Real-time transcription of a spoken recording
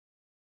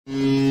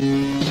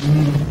I'm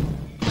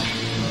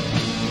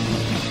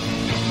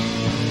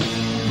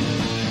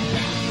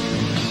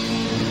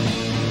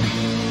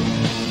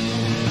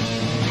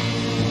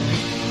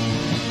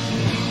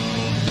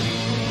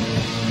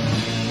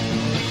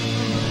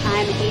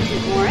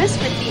Agent Morris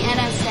with the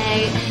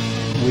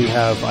NSA. We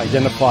have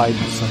identified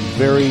some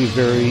very,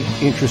 very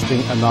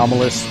interesting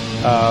anomalous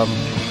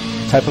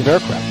type of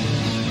aircraft.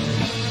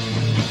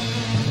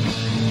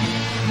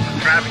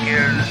 Traffic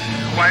is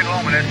quite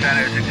luminous and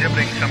is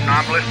exhibiting some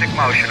non-ballistic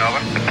motion. Over.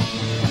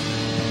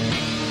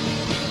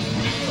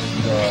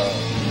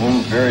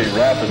 Move very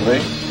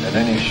rapidly at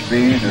any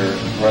speed or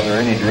whether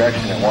any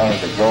direction it wanted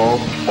to go.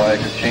 Fly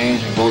could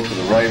change and go to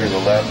the right or the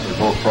left or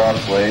go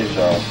crossways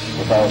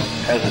without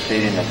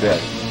hesitating a bit.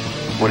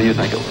 What do you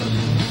think it was?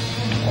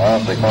 Well,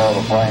 if they call it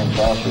a flying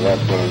saucer,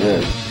 that's what it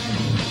is.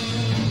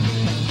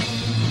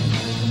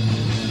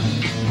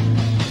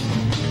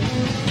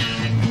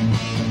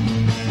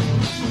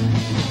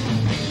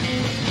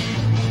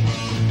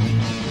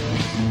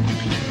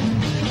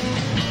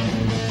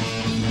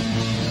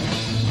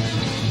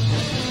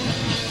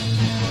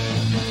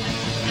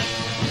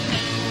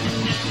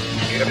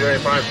 EWA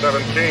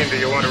 517, do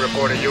you want to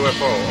report a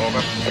UFO?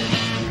 Over.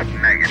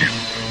 Negative.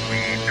 We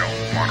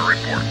don't want to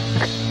report.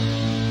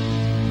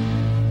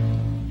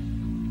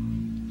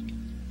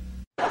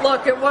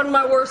 Look, it wasn't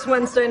my worst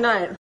Wednesday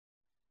night.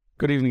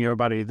 Good evening,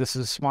 everybody. This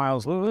is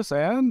Smiles Lewis,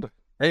 and...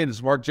 Hey, this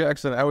is Mark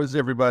Jackson. How is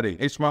everybody?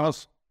 Hey,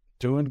 Smiles.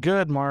 Doing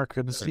good, Mark.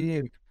 Good to see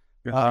you.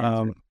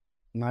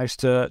 Nice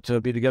to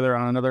be together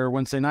on another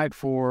Wednesday night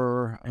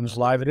for this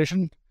live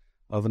edition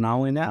of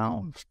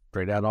Anomaly-NOW,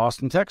 straight out of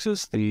Austin,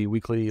 Texas, the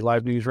weekly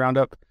live news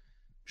roundup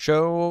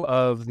show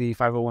of the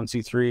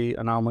 501c3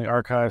 Anomaly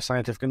Archives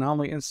Scientific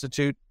Anomaly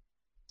Institute,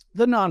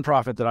 the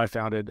nonprofit that I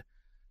founded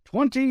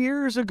 20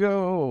 years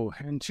ago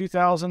in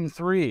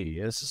 2003.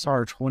 This is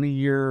our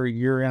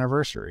 20-year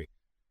anniversary.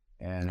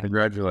 And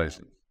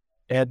congratulations.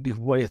 And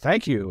well,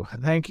 thank you.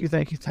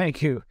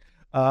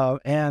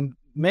 And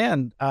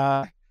man,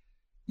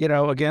 you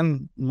know,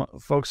 again,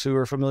 folks who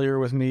are familiar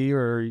with me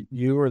or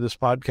you or this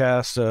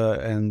podcast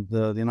and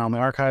the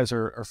Anomaly Archives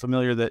are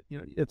familiar that, you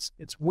know, it's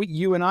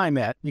you and I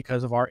met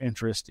because of our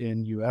interest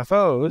in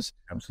UFOs.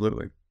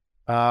 Absolutely.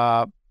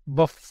 Well,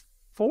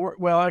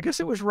 I guess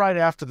it was right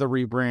after the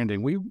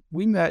rebranding.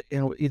 We met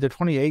in either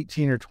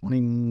 2018 or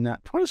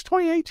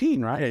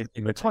 2018, right?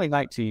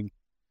 2019.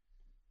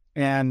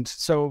 And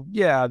so,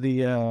 yeah,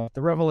 the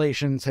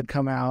revelations had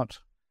come out.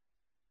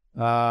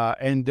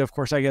 And of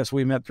course, I guess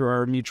we met through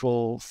our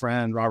mutual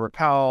friend, Robert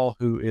Powell,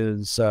 who had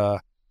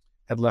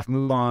left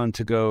MoveOn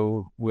to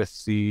go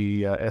with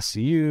the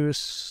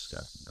SCU's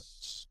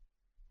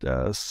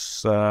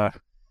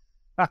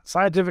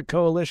Scientific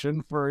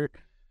Coalition for...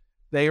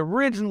 They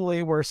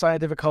originally were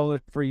Scientific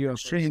Coalition for UFO.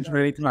 Changed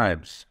many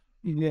times.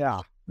 Yeah.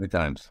 Many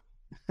times.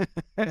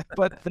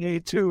 But they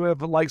too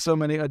have, like so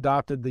many,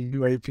 adopted the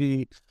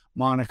UAP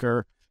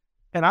moniker.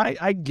 And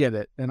I get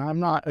it. And I'm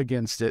not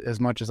against it as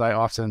much as I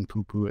often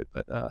poo-poo it.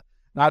 But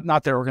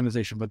not their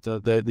organization, but the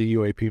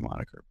UAP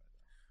moniker.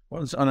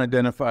 Well, it's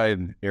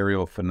unidentified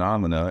aerial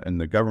phenomena, and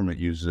the government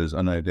uses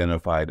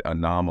unidentified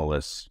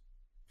anomalous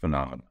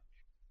phenomena.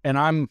 And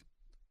I'm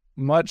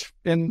much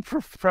in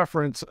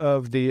preference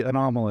of the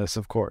anomalous,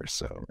 of course.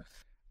 So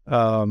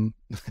I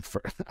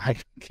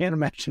can't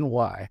imagine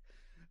why.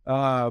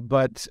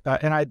 But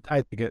I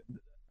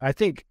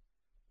think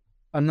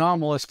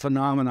anomalous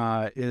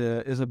phenomena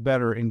is a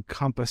better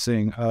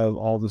encompassing of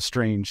all the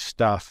strange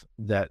stuff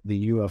that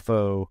the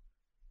UFO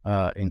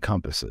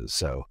encompasses.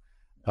 So,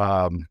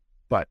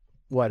 but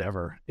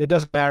whatever, it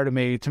doesn't matter to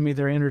me. To me,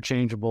 they're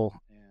interchangeable.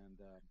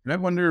 And I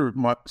wonder,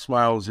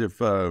 Smiles, if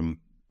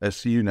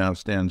SCU now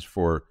stands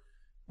for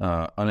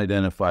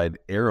unidentified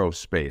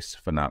aerospace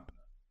phenomena.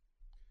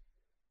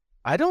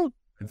 I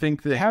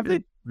think they have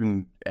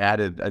been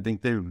added. I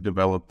think they've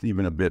developed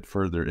even a bit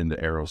further into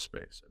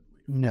aerospace.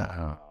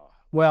 No.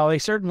 Well, they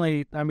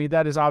certainly, I mean,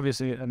 that is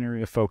obviously an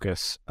area of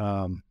focus.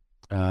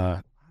 Now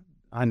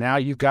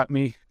you've got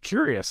me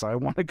curious. I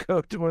want to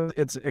go to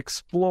it's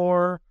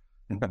Explore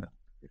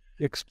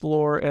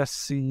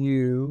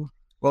SCU.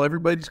 Well,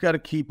 everybody's got to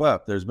keep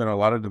up. There's been a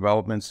lot of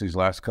developments these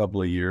last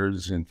couple of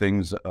years, and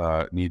things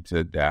need to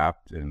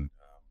adapt and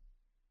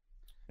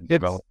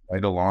develop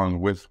right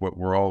along with what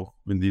we're all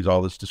in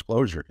all this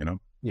disclosure, you know?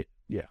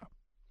 Yeah.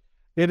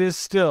 It is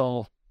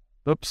still,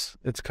 oops,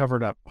 it's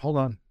covered up. Hold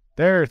on.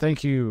 There,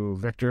 thank you,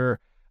 Victor.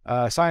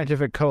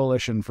 Scientific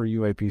Coalition for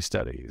UAP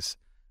Studies.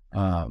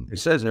 It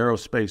says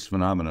aerospace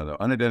phenomena, though.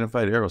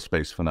 Unidentified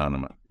aerospace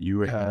phenomena.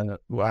 We're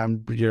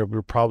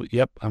probably,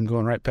 yep, I'm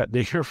going right Pat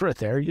Digger for it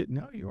there.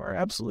 You are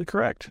absolutely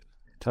correct.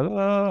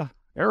 Ta-da!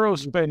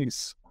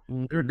 Aerospace.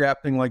 They're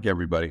adapting like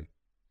everybody.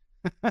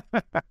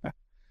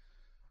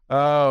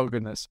 Oh,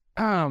 goodness.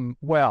 So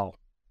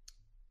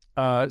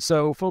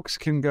folks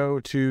can go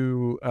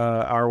to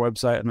our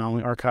website,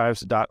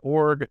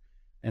 anomalyarchives.org,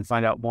 and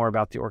find out more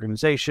about the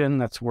organization.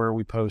 That's where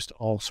we post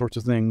all sorts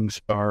of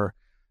things. Our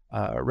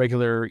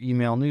regular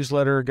email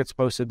newsletter gets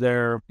posted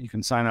there. You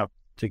can sign up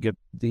to get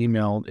the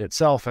email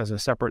itself as a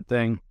separate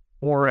thing.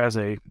 or as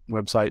a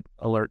website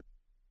alert,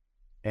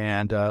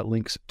 and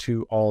links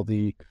to all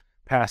the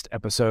past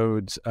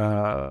episodes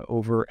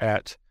over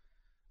at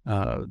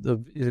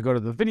you go to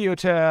the video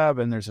tab,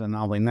 and there's an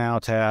Anomaly-NOW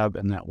tab,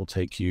 and that will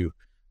take you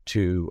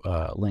to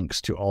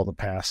links to all the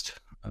past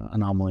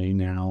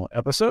Anomaly-NOW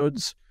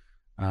episodes.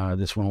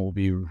 This one will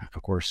be,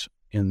 of course,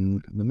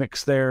 in the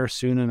mix there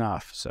soon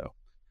enough. So,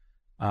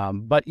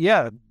 but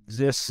yeah,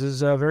 this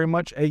is very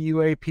much a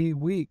UAP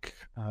week.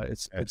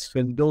 It's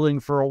been building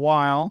for a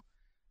while.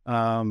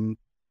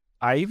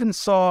 I even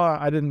saw,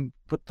 I didn't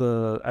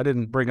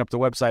bring up the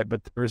website,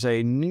 but there's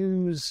a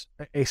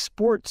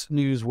sports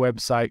news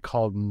website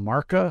called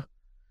Marca.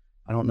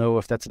 I don't know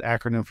if that's an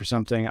acronym for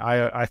something.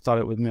 I thought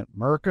it would meant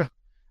Merca,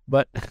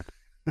 but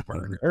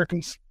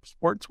American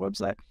sports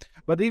website.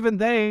 But even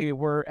they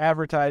were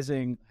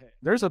advertising,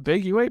 there's a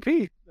big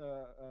UAP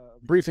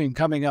briefing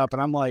coming up.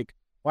 And I'm like,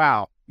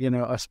 wow,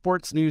 a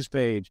sports news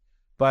page.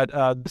 But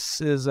this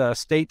is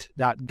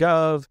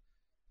state.gov.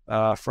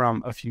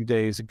 From a few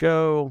days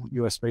ago,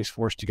 U.S. Space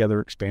Force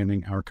together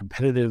expanding our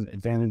competitive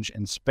advantage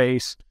in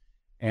space.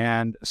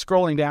 And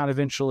scrolling down,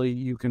 eventually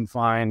you can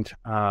find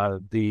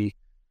the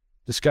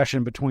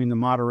discussion between the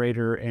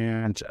moderator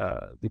and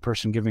the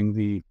person giving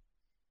the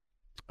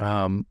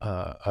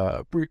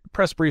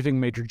press briefing,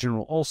 Major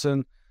General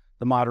Olson,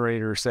 the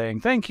moderator saying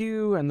thank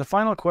you. And the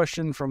final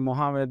question from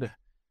Mohammed,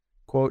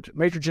 quote,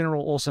 Major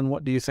General Olson,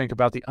 what do you think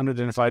about the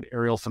unidentified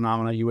aerial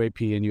phenomena,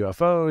 UAP and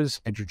UFOs?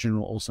 Major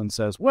General Olson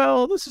says,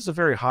 well, this is a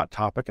very hot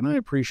topic, and I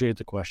appreciate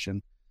the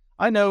question.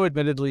 I know,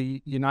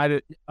 admittedly,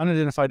 United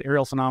Unidentified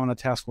Aerial Phenomena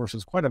Task Force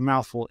is quite a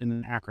mouthful in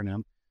an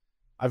acronym.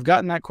 I've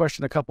gotten that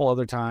question a couple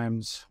other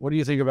times. What do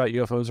you think about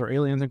UFOs or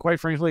aliens? And quite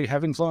frankly,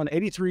 having flown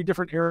 83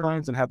 different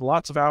airlines and had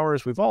lots of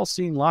hours, we've all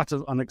seen lots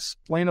of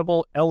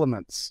unexplainable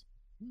elements.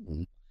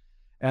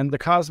 And the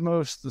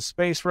cosmos, the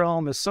space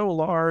realm, is so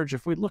large.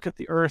 If we look at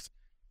the Earth,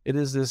 it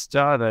is this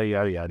yada,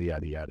 yada, yada,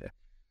 yada,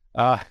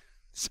 yada.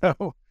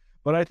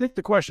 But I think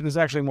the question is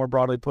actually more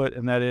broadly put,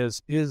 and that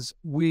is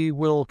we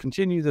will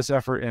continue this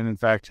effort. And in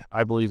fact,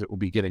 I believe it will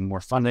be getting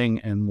more funding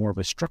and more of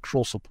a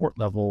structural support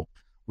level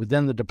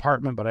within the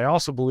department. But I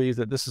also believe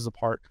that this is a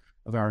part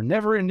of our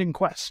never-ending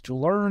quest to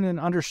learn and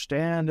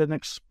understand and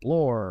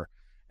explore.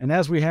 And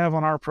as we have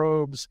on our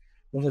probes,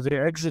 when they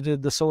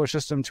exited the solar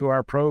system to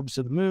our probes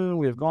to the moon,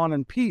 we have gone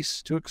in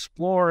peace to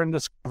explore and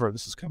discover.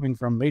 This is coming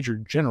from Major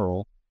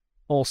General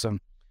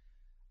Olson.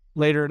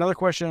 Later, another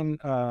question.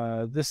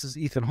 This is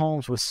Ethan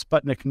Holmes with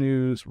Sputnik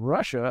News,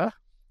 Russia.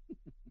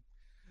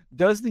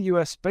 Does the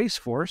U.S. Space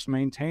Force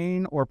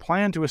maintain or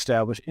plan to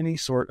establish any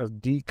sort of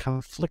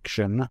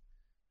deconfliction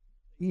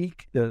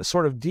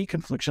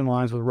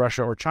lines with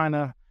Russia or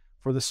China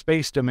for the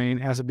space domain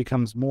as it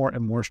becomes more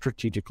and more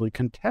strategically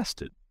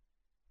contested?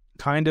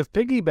 Kind of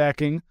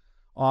piggybacking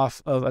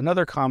off of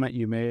another comment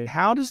you made,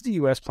 how does the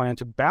U.S. plan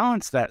to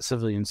balance that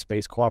civilian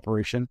space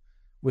cooperation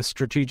with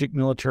strategic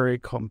military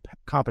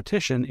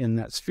competition in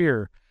that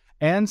sphere?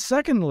 And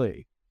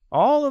secondly,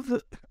 off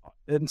of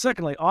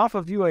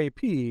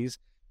UAPs,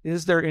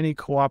 is there any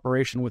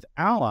cooperation with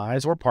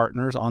allies or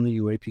partners on the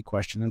UAP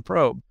question and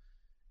probe?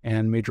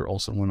 And Major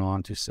Olson went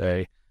on to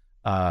say,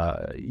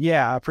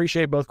 yeah, I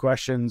appreciate both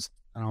questions.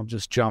 And I'll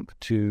just jump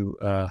to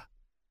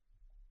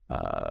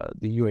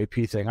the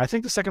UAP thing. I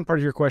think the second part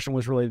of your question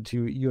was related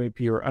to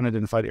UAP or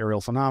unidentified aerial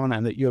phenomena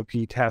and the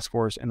UAP task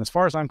force. And as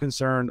far as I'm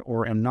concerned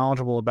or am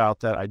knowledgeable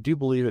about that, I do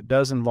believe it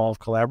does involve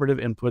collaborative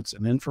inputs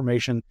and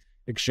information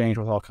exchange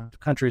with all kinds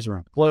of countries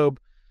around the globe,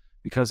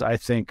 because I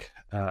think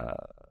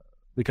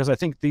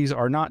these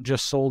are not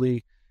just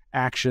solely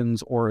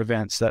actions or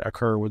events that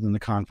occur within the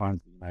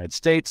confines of the United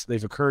States.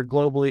 They've occurred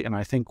globally, and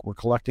I think we're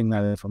collecting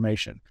that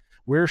information.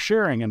 We're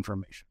sharing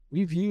information.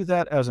 We view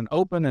that as an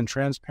open and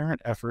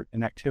transparent effort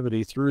and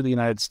activity through the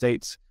United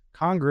States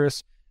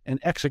Congress and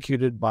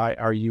executed by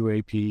our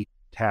UAP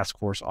Task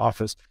Force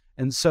Office.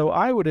 And so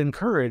I would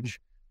encourage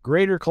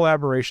greater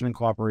collaboration and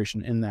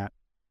cooperation in that.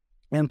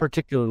 And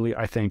particularly,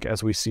 I think,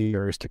 as we see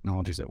various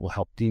technologies that will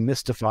help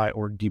demystify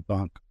or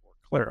debunk or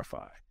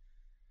clarify.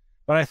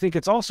 But I think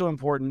it's also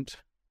important.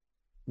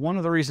 One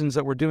of the reasons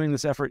that we're doing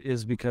this effort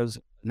is because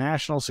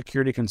national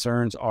security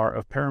concerns are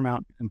of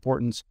paramount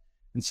importance,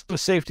 and the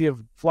safety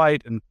of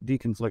flight and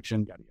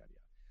deconfliction, yada, yada, yada.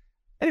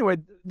 Anyway,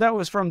 that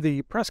was from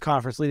the press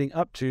conference leading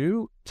up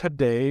to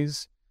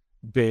today's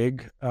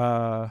big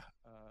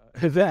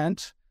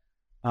event,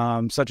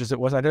 such as it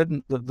was. I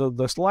didn't,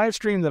 the live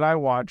stream that I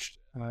watched,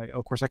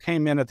 of course, I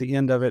came in at the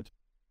end of it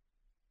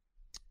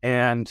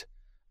and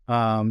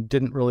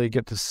didn't really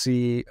get to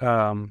see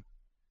all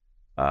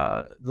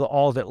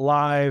of it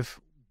live,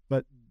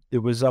 but it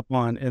was up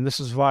on, and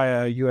this is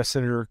via U.S.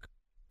 Senator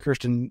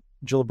Kirsten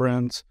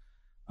Gillibrand's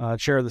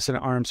chair of the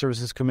Senate Armed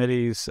Services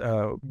Committee's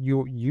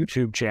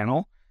YouTube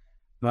channel.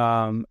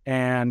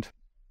 And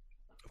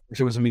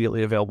it was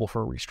immediately available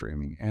for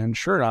restreaming. And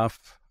sure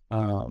enough,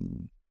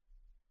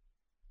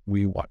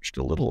 we watched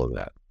a little of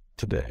that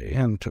today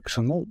and took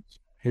some notes.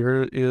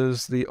 Here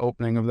is the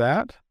opening of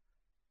that.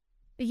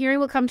 The hearing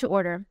will come to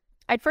order.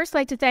 I'd first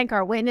like to thank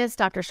our witness,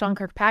 Dr. Sean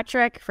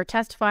Kirkpatrick, for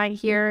testifying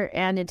here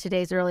and in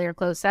today's earlier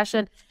closed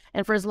session,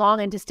 and for his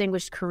long and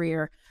distinguished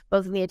career,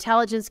 both in the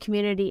intelligence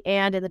community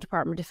and in the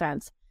Department of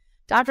Defense.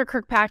 Dr.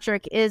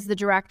 Kirkpatrick is the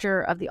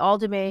director of the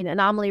All-Domain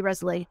Anomaly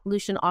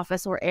Resolution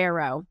Office, or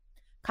AARO.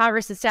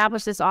 Congress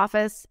established this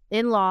office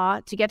in law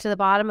to get to the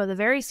bottom of the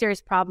very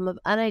serious problem of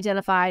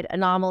unidentified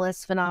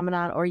anomalous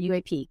phenomenon, or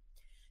UAP.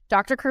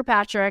 Dr.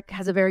 Kirkpatrick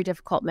has a very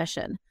difficult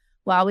mission.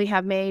 While we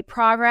have made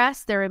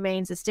progress, there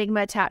remains a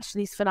stigma attached to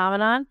these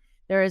phenomenon.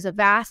 There is a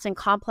vast and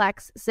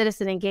complex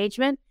citizen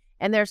engagement,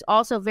 and there's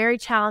also very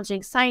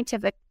challenging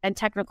scientific and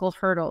technical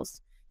hurdles.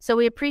 So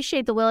we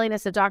appreciate the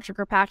willingness of Dr.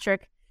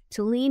 Kirkpatrick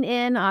to lean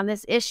in on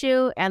this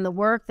issue and the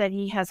work that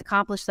he has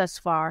accomplished thus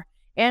far.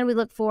 And we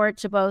look forward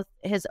to both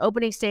his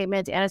opening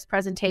statement and his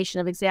presentation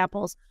of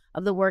examples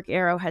of the work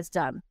AARO has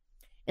done.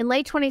 In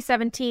late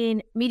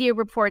 2017, media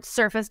reports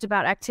surfaced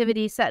about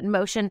activities set in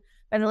motion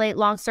by the late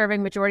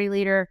long-serving Majority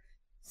Leader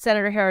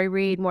Senator Harry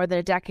Reid more than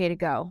a decade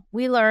ago.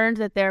 We learned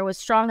that there was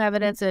strong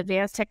evidence of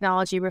advanced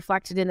technology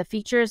reflected in the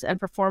features and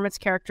performance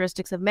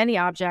characteristics of many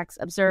objects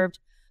observed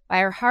by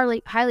our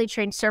highly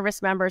trained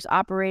service members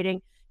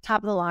operating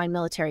top-of-the-line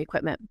military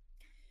equipment.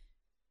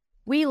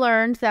 We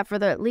learned that for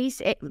the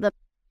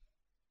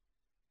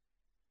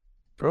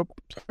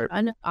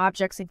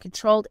objects in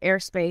controlled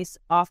airspace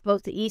off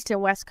both the east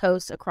and west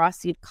coasts across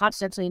the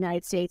continental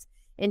United States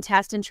in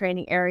test and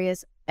training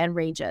areas and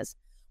ranges.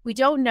 We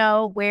don't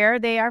know where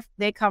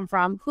they come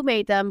from, who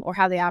made them, or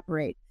how they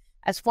operate.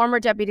 As former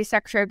Deputy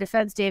Secretary of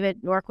Defense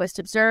David Norquist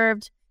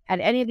observed, had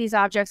any of these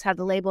objects had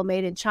the label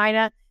 "Made in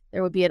China,"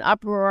 there would be an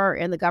uproar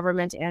in the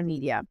government and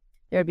media.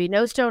 There would be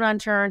no stone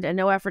unturned and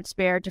no effort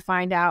spared to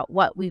find out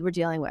what we were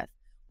dealing with.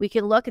 We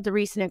can look at the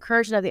recent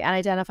incursion of the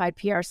unidentified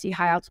PRC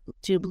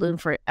high-altitude balloon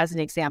as an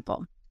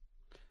example.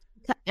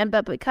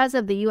 But because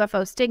of the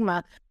UFO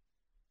stigma...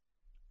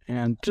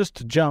 And just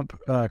to jump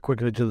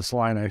quickly to the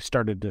slide I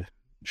started to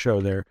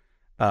show there,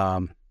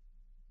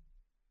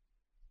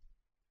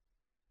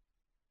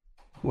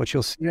 what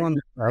you'll see on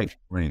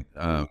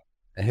a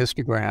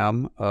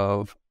histogram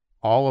of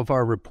all of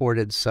our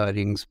reported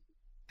sightings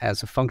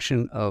as a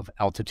function of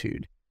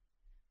altitude.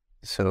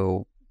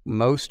 So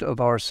most of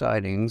our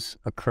sightings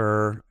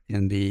occur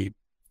in the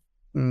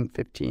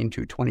 15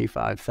 to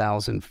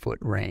 25,000 foot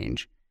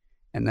range.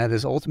 And that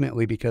is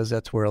ultimately because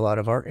that's where a lot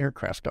of our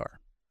aircraft are.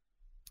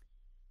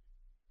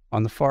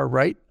 On the far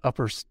right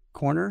upper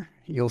corner,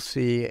 you'll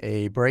see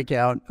a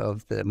breakout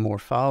of the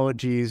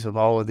morphologies of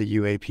all of the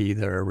UAP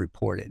that are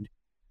reported.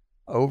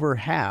 Over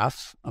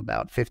half,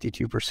 about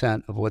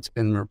 52% of what's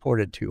been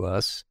reported to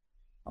us,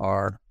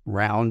 are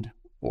round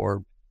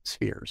or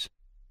spheres.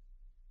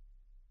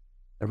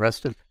 The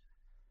rest of...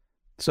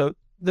 So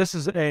this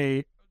is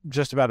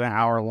just about an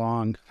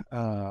hour-long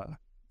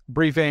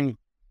briefing.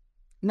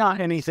 Not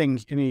any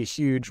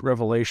huge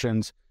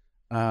revelations,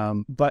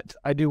 but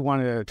I do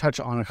want to touch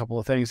on a couple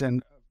of things.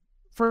 And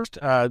first,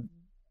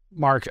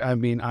 Mark, I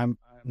mean, I'm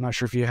not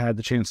sure if you had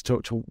the chance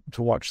to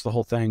watch the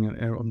whole thing,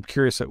 and I'm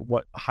curious at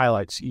what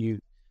highlights you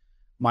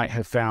might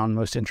have found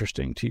most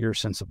interesting to your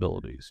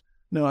sensibilities.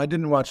 No, I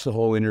didn't watch the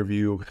whole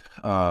interview.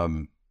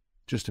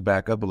 Just to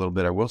back up a little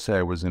bit, I will say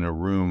I was in a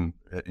room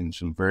in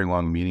some very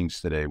long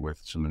meetings today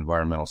with some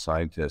environmental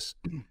scientists,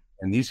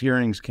 and these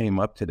hearings came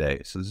up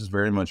today. So this is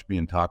very much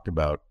being talked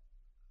about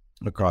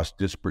across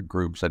disparate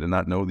groups. I did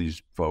not know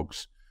these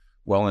folks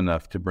well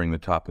enough to bring the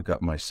topic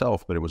up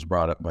myself, but it was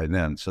brought up by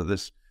them. So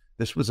this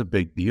was a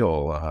big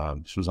deal.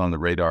 This was on the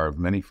radar of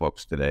many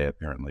folks today,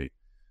 apparently.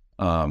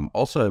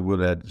 Also, I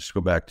would add, just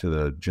go back to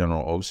the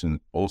General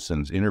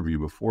Olson's interview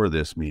before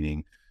this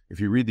meeting. If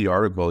you read the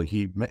article,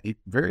 he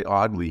very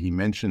oddly, he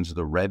mentions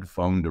the red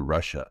phone to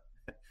Russia.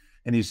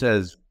 And he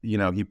says,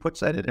 he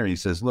puts that in there. He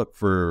says, look,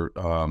 for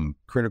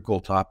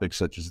critical topics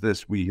such as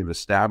this, we have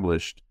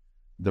established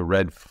the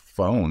red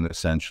phone,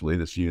 essentially,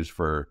 that's used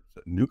for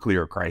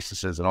nuclear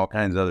crises and all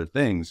kinds of other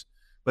things.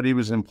 But he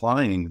was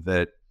implying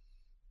that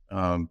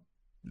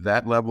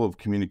that level of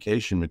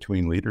communication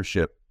between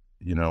leadership,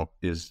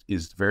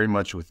 is very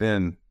much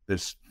within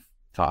this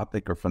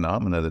topic or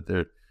phenomena,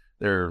 that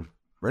they're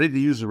ready to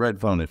use the red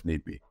phone if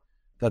need be.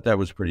 Thought that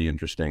was pretty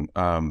interesting.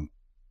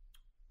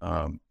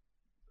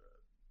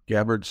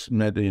 Gabbard's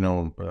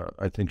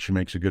I think she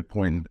makes a good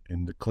point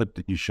in the clip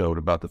that you showed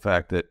about the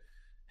fact that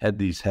had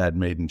these had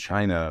made in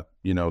China,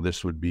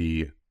 this would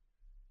be,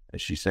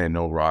 as she's saying,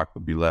 no rock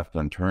would be left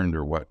unturned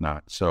or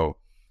whatnot. So,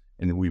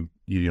 and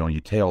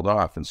you tailed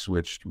off and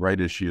switched right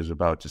as she was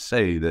about to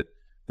say that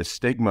the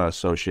stigma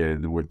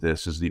associated with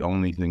this is the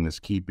only thing that's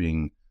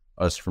keeping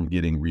us from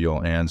getting real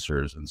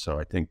answers. And so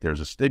I think there's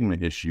a stigma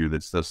issue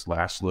that's this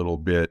last little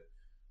bit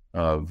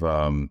of,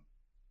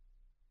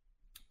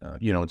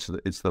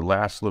 it's the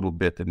last little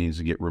bit that needs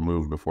to get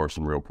removed before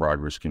some real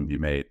progress can be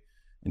made.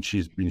 And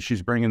she's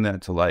bringing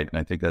that to light. And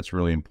I think that's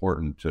really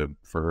important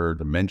for her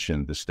to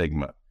mention the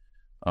stigma,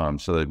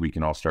 so that we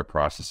can all start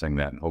processing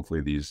that. And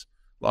hopefully these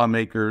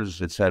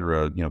lawmakers, et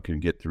cetera,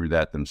 can get through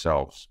that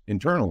themselves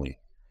internally,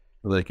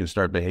 so they can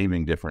start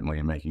behaving differently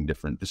and making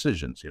different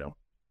decisions,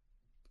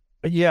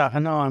 Yeah, I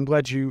know. I'm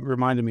glad you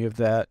reminded me of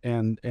that.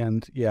 And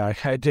yeah,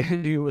 I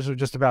did. You was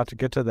just about to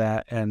get to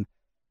that. And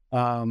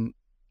um,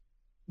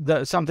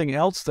 something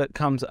else that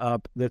comes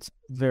up that's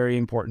very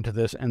important to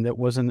this, and that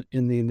wasn't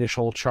in the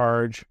initial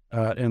charge,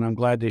 and I'm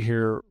glad to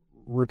hear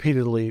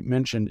repeatedly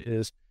mentioned,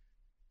 is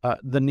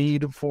the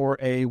need for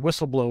a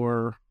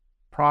whistleblower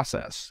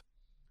process.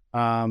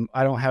 I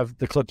don't have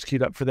the clips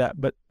queued up for that,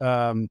 but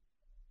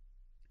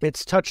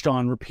it's touched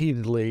on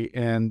repeatedly,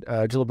 and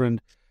Gillibrand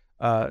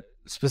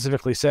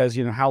specifically says,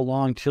 how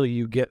long till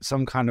you get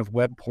some kind of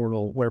web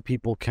portal where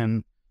people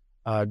can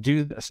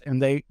do this,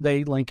 and they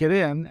link it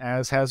in,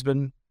 as has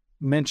been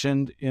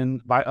mentioned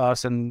by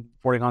us and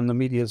reporting on the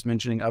media's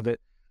mentioning of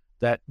it,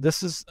 that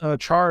this is a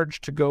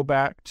charge to go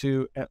back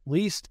to at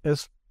least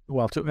as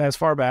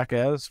far back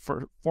as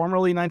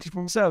formerly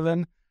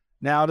 1947,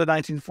 now to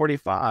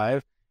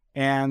 1945,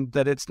 and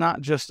that it's not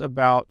just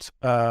about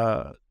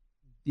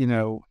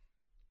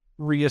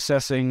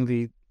reassessing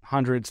the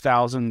hundreds,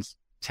 thousands,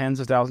 tens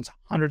of thousands,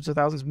 hundreds of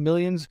thousands,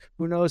 millions,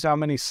 who knows how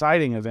many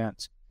sighting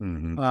events.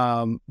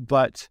 Mm-hmm.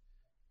 But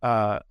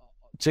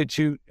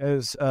to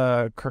as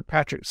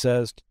Kirkpatrick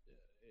says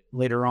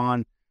later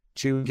on,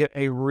 to get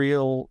a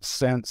real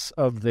sense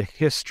of the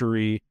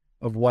history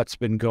of what's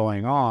been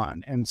going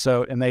on. And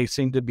they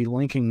seem to be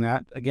linking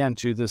that again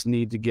to this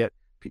need to get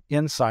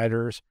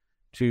insiders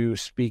to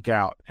speak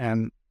out.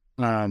 And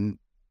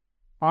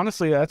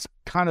honestly, that's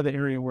kind of the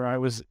area where I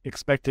was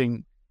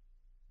expecting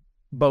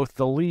both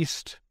the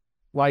least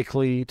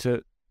likely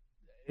to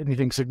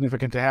anything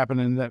significant to happen,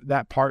 and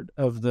that part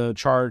of the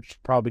charge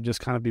probably just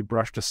kind of be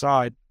brushed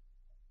aside.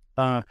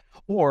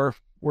 Or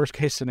worst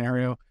case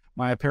scenario,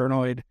 my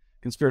paranoid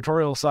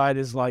conspiratorial side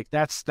is like,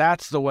 that's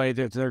the way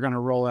that they're going to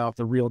roll out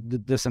the real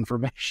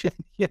disinformation.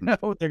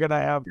 They're going to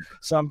have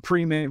some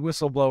pre-made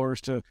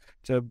whistleblowers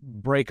to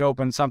break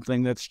open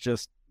something that's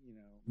just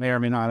may or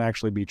may not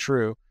actually be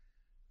true.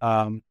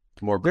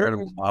 More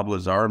credible Bob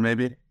Lazar,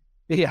 maybe.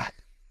 Yeah.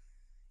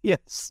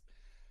 Yes.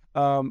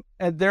 And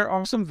there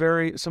are some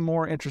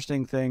more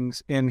interesting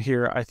things in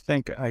here. I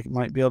think I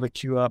might be able to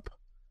queue up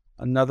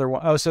another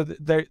one. Oh, so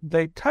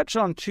they touch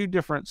on two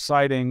different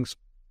sightings.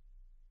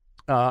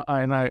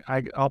 And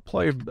I'll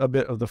play a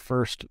bit of the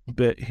first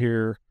bit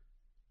here.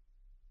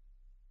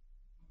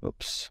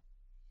 Oops.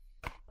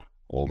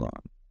 Hold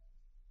on.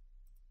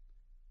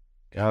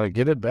 Gotta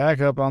get it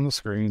back up on the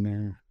screen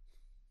there.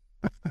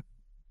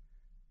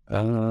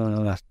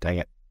 Dang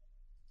it.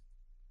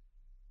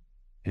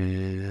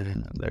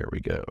 And there we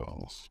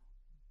go.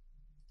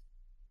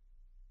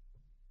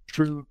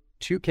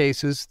 Two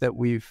cases that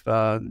we've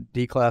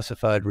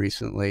declassified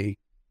recently.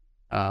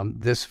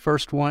 This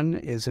first one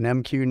is an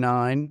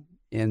MQ-9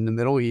 in the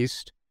Middle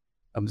East,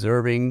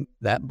 observing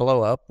that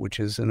blow up, which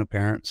is an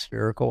apparent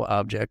spherical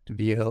object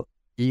via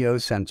EO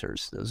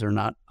sensors. Those are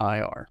not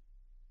IR.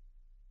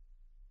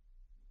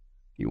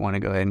 If you want to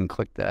go ahead and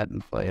click that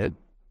and play it,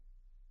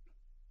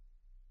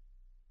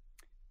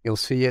 you'll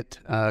see it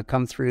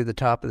come through the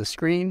top of the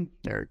screen.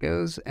 There it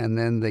goes. And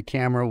then the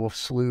camera will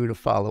slew to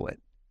follow it.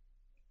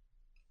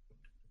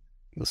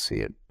 You'll see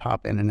it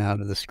pop in and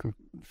out of the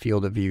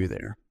field of view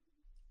there.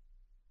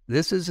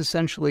 This is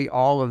essentially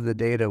all of the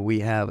data we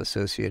have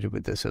associated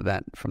with this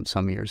event from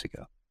some years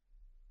ago.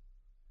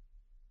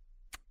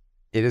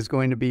 It is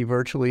going to be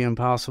virtually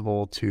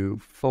impossible to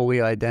fully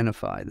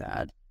identify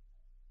that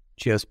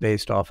just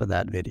based off of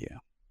that video.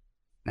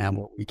 Now,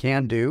 what we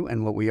can do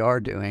and what we are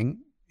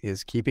doing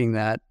is keeping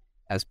that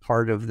as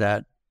part of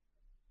that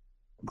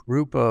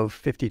group of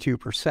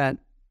 52%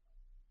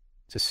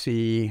 to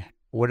see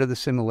what are the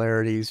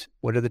similarities,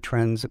 what are the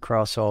trends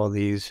across all of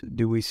these,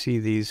 do we see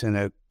these in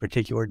a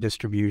particular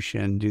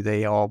distribution, do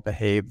they all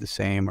behave the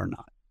same or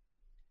not?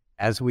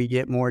 As we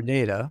get more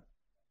data,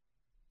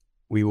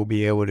 we will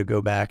be able to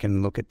go back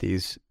and look at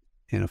these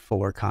in a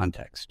fuller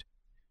context.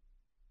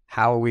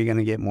 How are we going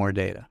to get more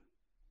data?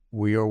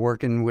 We are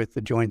working with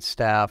the Joint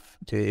Staff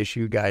to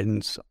issue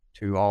guidance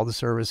to all the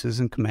services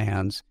and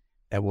commands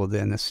that will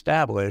then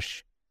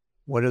establish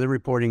what are the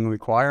reporting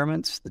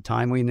requirements, the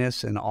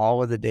timeliness, and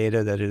all of the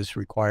data that is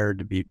required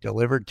to be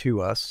delivered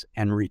to us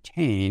and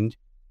retained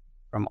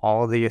from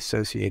all of the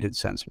associated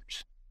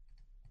sensors.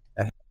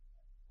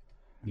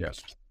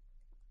 Yes.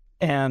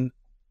 And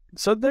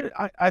so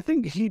I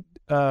think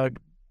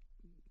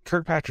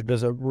Kirkpatrick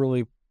does a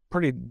really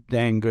pretty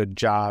dang good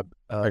job.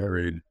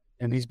 Agreed.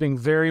 And he's being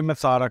very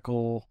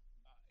methodical.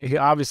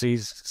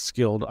 He's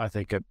skilled, I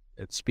think, at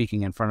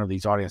speaking in front of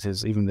these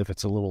audiences, even if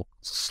it's a little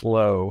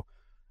slow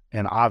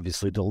and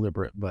obviously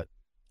deliberate. But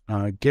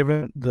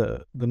given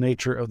the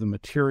nature of the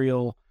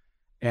material,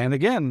 and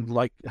again,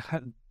 like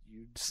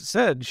you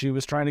said, she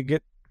was trying to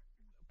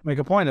make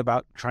a point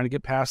about trying to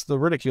get past the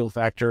ridicule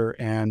factor,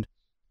 and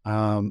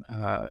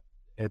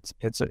it's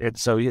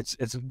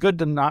good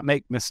to not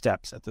make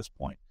missteps at this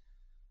point.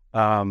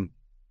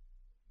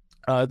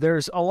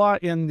 There's a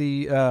lot in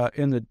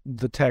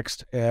the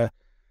text.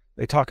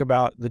 They talk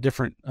about the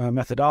different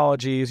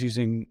methodologies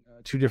using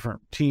two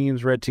different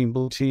teams, red team,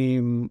 blue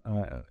team,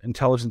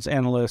 intelligence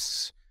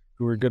analysts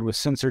who are good with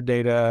sensor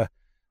data.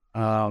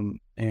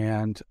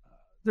 And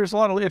there's a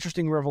lot of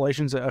interesting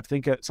revelations. I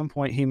think at some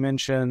point he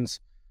mentions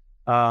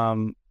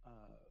the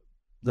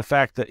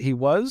fact that he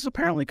was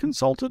apparently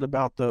consulted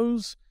about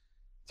those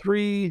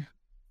 3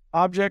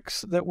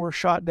 objects that were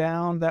shot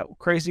down that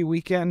crazy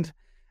weekend.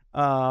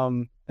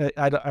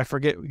 I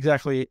forget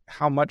exactly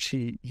how much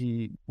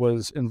he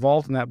was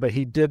involved in that, but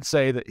he did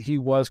say that he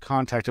was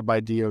contacted by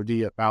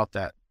DOD about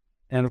that.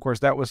 And of course,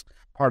 that was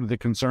part of the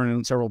concern,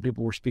 and several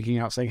people were speaking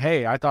out saying,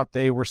 hey, I thought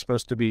they were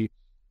supposed to be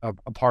a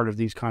part of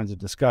these kinds of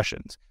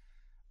discussions.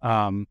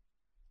 I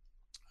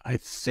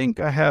think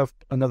I have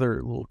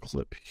another little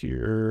clip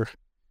here.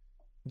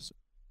 Let's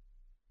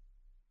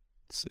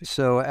see.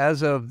 So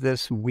as of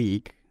this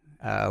week,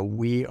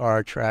 we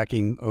are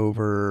tracking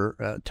over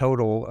a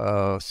total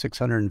of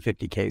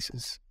 650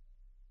 cases.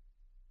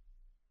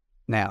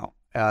 Now,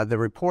 the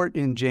report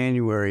in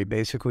January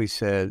basically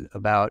said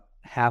about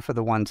half of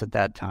the ones at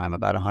that time,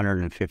 about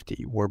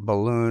 150, were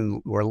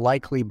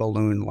likely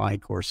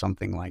balloon-like or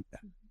something like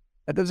that.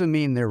 That doesn't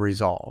mean they're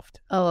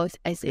resolved. Oh,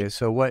 I see. Okay,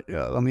 so what?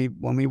 Let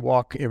me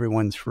walk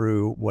everyone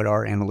through what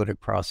our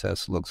analytic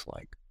process looks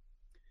like.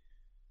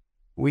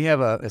 We have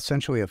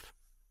essentially a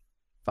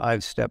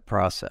 5-step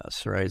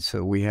process, right?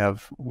 So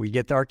we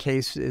get our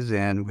cases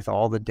in with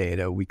all the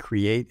data. We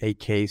create a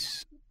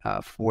case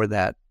for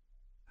that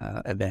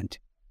event.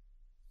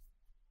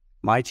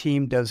 My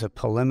team does a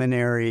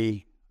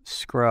preliminary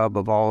scrub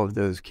of all of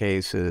those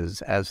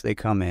cases as they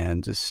come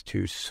in, just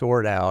to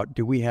sort out,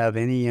 do we have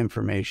any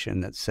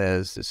information that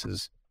says this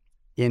is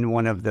in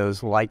one of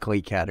those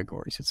likely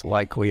categories? It's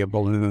likely a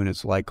balloon,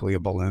 it's likely a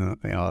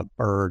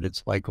bird,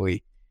 it's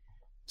likely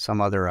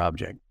some other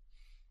object,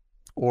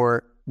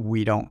 or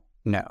we don't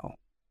know.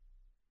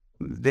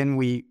 Then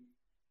we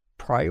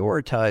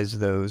prioritize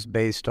those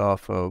based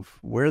off of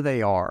where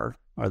they are.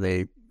 Are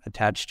they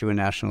attached to a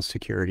national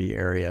security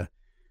area?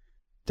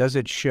 Does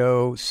it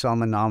show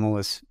some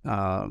anomalous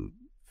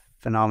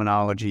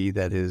phenomenology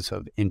that is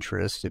of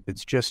interest? If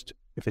it's just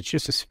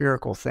a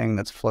spherical thing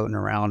that's floating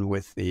around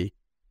with the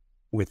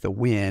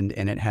wind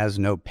and it has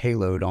no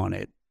payload on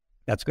it,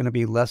 that's going to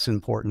be less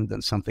important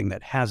than something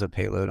that has a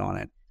payload on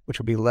it, which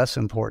will be less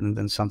important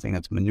than something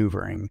that's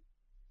maneuvering,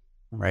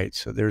 right?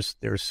 So there's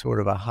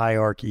sort of a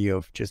hierarchy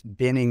of just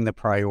binning the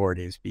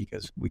priorities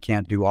because we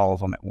can't do all of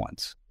them at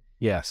once.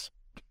 Yes.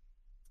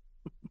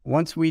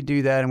 Once we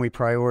do that and we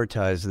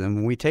prioritize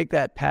them, we take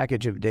that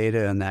package of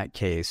data in that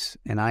case,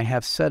 and I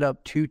have set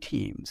up 2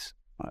 teams.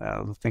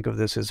 Think of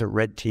this as a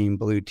red team,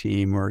 blue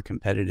team, or a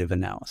competitive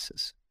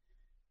analysis.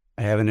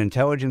 I have an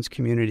intelligence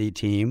community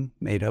team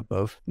made up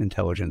of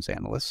intelligence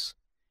analysts,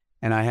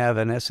 and I have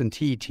an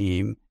S&T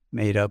team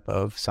made up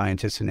of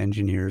scientists and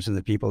engineers and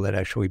the people that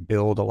actually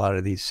build a lot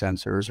of these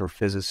sensors, or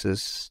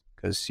physicists,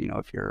 because,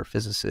 if you're a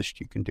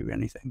physicist, you can do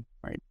anything,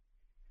 right?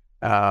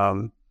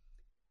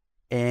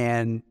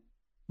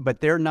 But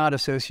they're not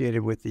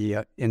associated with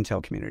the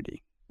intel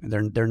community.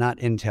 They're not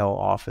intel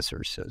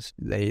officers. So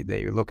they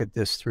look at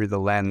this through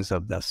the lens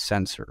of the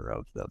sensor,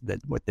 of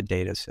what the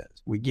data says.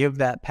 We give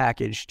that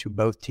package to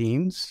both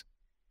teams.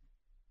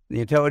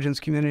 The intelligence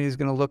community is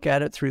going to look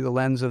at it through the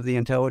lens of the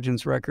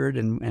intelligence record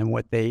and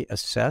what they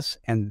assess,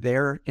 and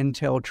their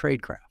intel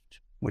tradecraft,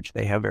 which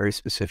they have very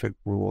specific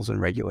rules and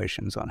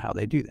regulations on how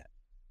they do that.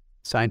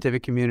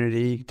 Scientific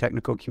community,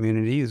 technical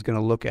community is going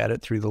to look at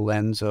it through the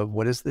lens of,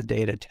 what is the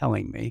data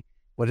telling me?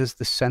 What is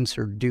the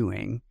sensor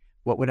doing?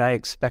 What would I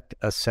expect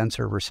a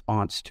sensor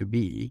response to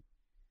be?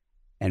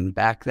 And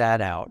back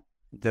that out.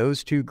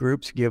 Those 2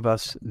 groups give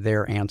us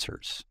their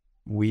answers.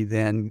 We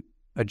then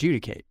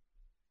adjudicate.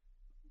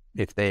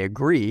 If they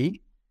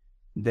agree,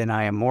 then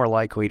I am more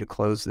likely to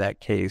close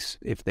that case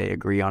if they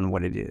agree on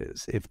what it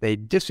is. If they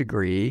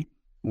disagree,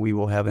 we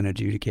will have an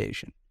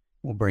adjudication.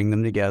 We'll bring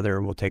them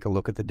together. We'll take a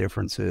look at the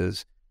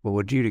differences. We'll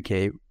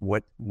adjudicate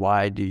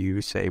why do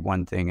you say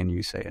one thing and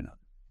you say another.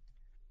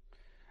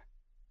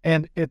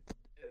 And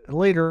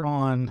later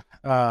on,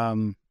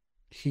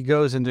 he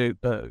goes into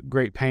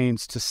great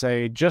pains to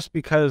say, just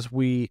because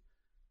we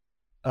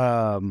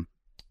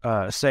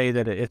say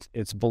that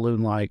it's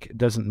balloon-like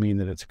doesn't mean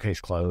that it's a case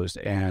closed.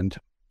 And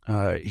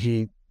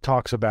he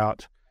talks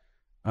about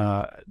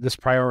this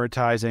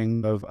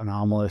prioritizing of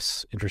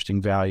anomalous,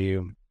 interesting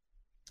value,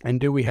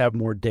 and do we have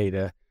more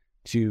data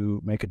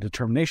to make a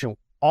determination,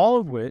 all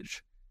of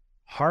which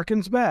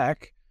harkens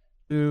back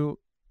to,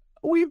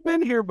 we've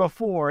been here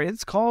before.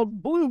 It's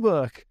called Blue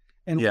Book.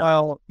 And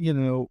while,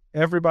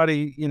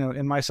 everybody,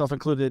 and myself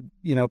included,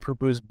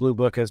 poo-poos Blue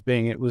Book as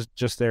being, it was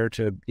just there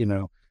to,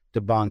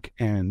 debunk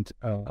and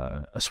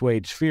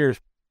assuage fears.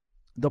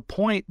 The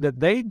point that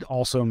they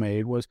also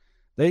made was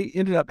they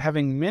ended up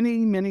having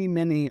many, many,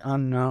 many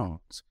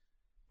unknowns.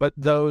 But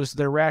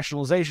their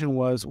rationalization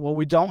was, well,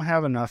 we don't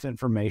have enough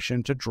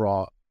information to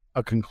draw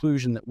a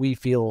conclusion that we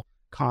feel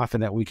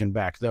confident we can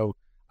back. Though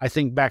I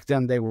think back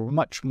then they were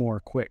much more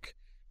quick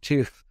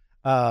to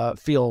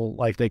feel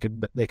like they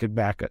could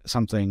back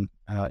something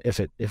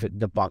if it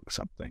debunked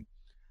something.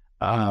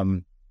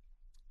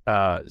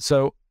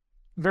 So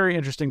very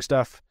interesting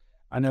stuff.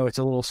 I know it's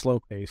a little slow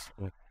paced.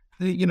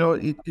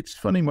 It's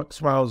funny,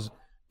 Smiles.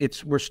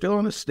 we're still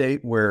in a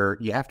state where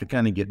you have to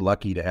kind of get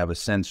lucky to have a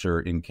sensor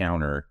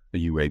encounter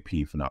the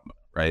UAP phenomenon,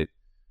 right?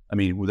 I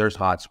mean, there's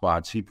hot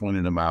spots. He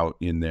pointed them out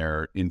in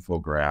their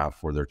infograph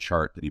or their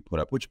chart that he put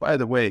up, which, by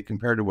the way,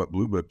 compared to what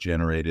Blue Book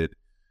generated,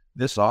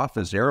 this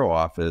office, Aero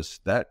Office,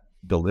 that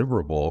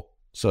deliverable,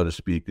 so to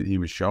speak, that he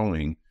was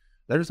showing,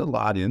 there's a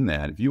lot in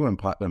that. If you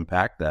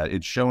unpack that,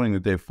 it's showing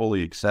that they've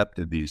fully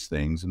accepted these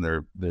things and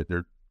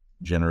they're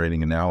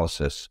generating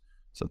analysis,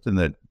 something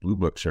that Blue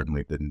Book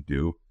certainly didn't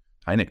do.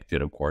 Hynek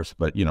did, of course,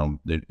 but, you know,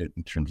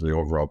 in terms of the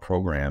overall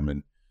program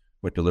and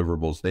what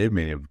deliverables they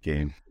may have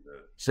gained,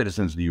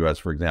 citizens of the U.S.,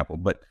 for example.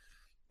 But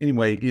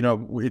anyway, you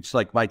know, it's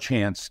like by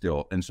chance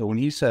still. And so when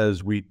he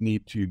says we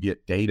need to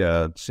get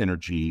data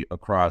synergy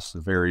across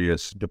the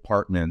various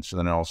departments and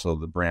then also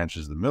the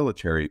branches of the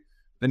military,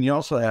 then you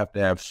also have to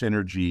have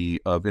synergy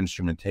of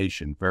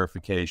instrumentation,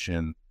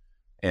 verification,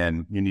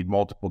 and you need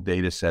multiple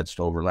data sets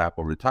to overlap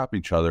over the top of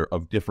each other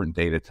of different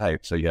data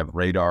types. So you have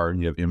radar and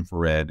you have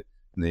infrared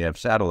and they have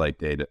satellite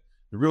data.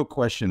 The real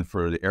question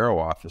for the Aero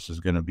Office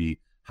is going to be,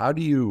 how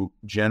do you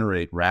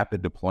generate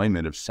rapid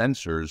deployment of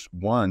sensors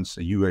once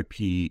a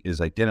UAP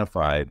is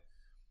identified?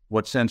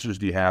 What sensors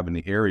do you have in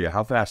the area?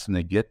 How fast can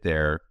they get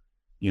there?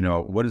 You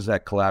know, what is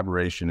that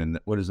collaboration and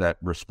what does that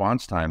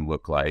response time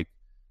look like?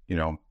 You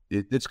know,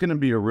 it's going to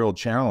be a real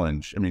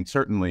challenge. I mean,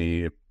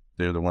 certainly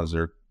they're the ones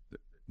that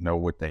know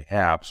what they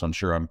have. So I'm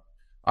sure I'm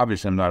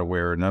not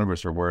aware, none of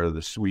us are aware of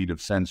the suite of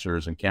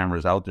sensors and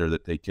cameras out there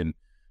that they can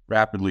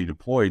rapidly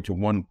deploy to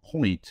one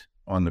point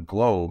on the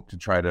globe to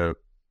try to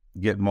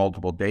get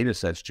multiple data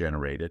sets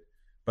generated.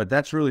 But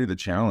that's really the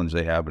challenge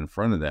they have in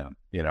front of them,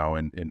 you know,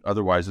 and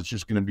otherwise it's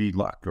just going to be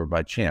luck or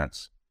by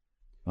chance.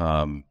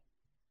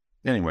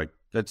 Anyway,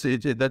 that's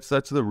it. That's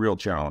the real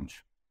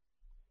challenge.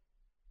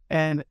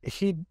 And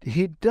he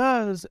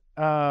does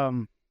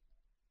at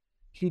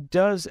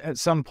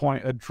some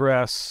point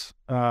address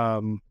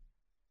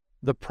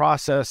the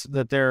process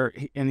that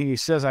and he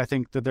says, I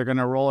think that they're going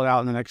to roll it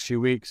out in the next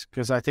few weeks,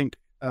 because I think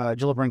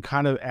Gillibrand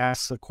kind of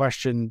asks the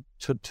question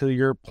to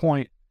your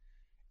point.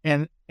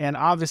 And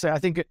obviously, I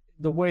think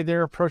the way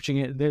they're approaching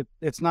it,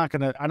 it's not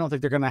going to, I don't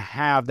think they're going to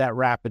have that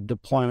rapid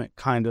deployment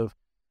kind of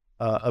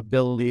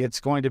ability.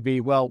 It's going to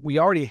be, well, we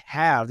already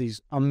have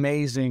these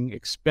amazing,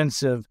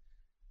 expensive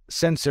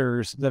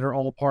sensors that are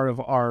all part of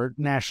our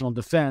national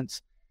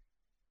defense.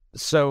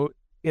 So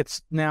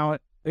it's now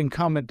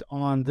incumbent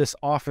on this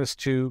office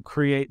to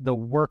create the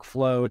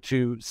workflow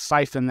to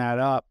siphon that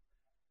up.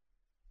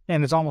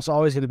 And it's almost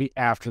always going to be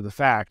after the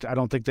fact. I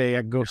don't think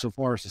they go so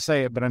far as to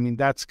say it, but I mean,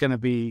 that's going to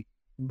be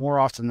more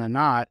often than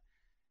not.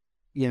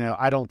 You know,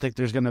 I don't think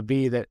there's going to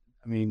be that.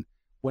 I mean,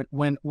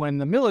 when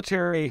the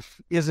military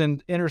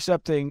isn't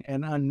intercepting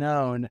an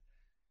unknown,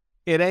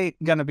 it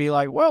ain't going to be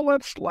like, well,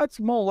 let's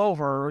mull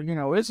over, you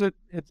know,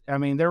 I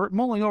mean, they're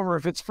mulling over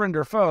if it's friend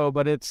or foe,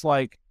 but it's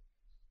like,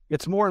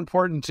 it's more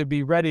important to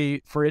be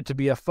ready for it to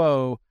be a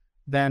foe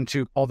than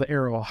to call the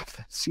Aero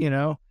Office, you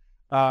know?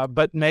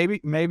 But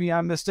maybe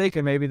I'm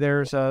mistaken. Maybe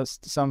there's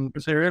some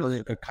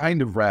a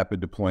kind of rapid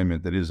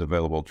deployment that is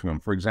available to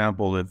him. For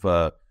example, if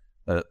a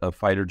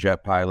fighter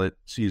jet pilot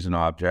sees an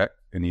object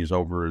and he's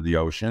over the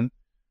ocean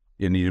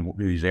and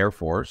he's Air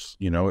Force,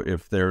 you know,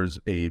 if there's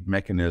a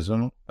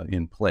mechanism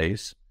in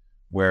place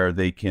where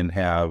they can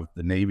have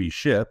the Navy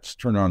ships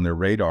turn on their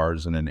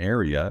radars in an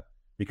area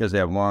because they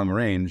have long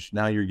range,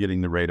 now you're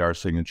getting the radar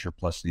signature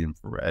plus the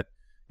infrared,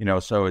 you know,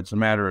 so it's a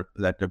matter of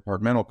that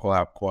departmental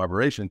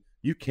collaboration.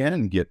 You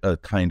can get a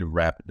kind of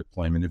rapid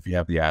deployment if you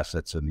have the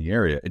assets in the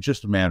area. It's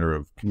just a matter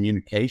of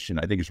communication.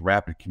 I think it's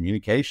rapid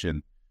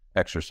communication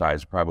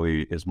exercise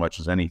probably as much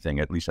as anything,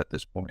 at least at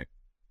this point.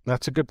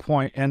 That's a good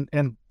point.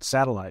 And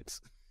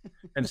satellites.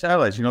 And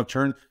satellites, you know,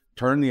 turn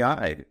the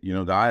eye. You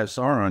know, the eye of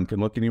Sauron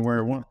can look anywhere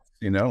it wants.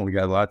 You know, we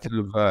got lots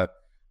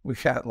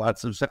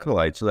of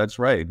satellites. So that's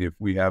right. If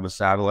we have a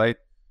satellite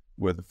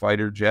with a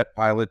fighter jet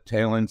pilot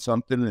tailing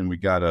something and we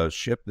got a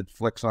ship that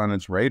flicks on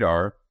its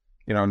radar,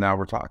 you know, now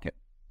we're talking.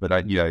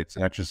 But yeah, it's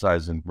an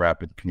exercise in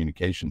rapid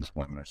communication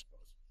deployment, I suppose.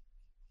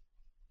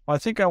 Well, I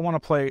think I want to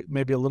play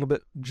maybe a little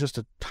bit, just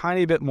a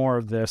tiny bit more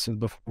of this, and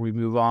before we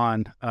move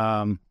on,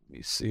 let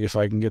me see if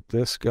I can get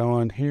this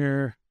going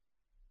here.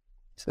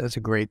 So that's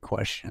a great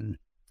question.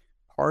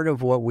 Part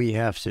of what we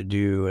have to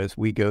do as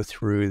we go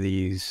through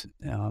these,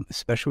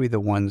 especially the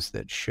ones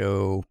that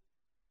show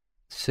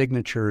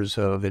signatures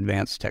of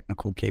advanced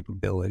technical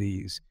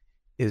capabilities,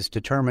 is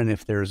determine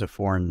if there's a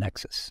foreign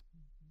nexus.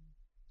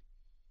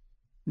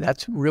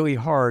 That's really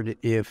hard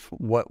if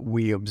what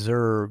we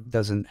observe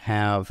doesn't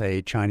have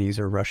a Chinese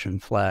or Russian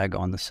flag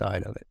on the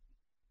side of it.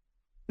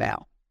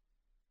 Now,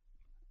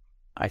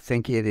 I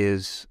think it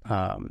is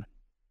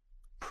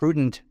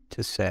prudent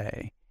to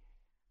say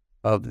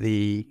of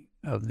the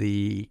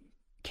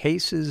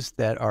cases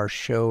that are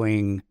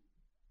showing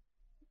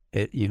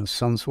it, you know,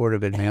 some sort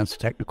of advanced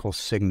technical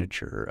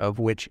signature, of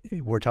which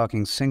we're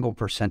talking single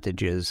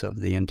percentages of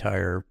the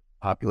entire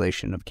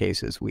population of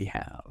cases we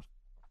have.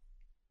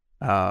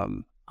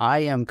 I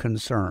am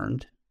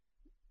concerned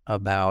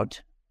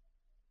about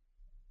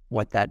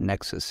what that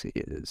nexus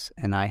is.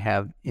 And I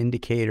have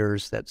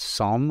indicators that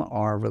some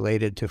are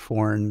related to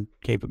foreign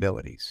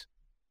capabilities.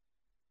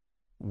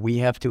 We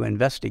have to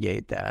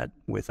investigate that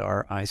with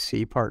our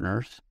IC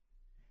partners.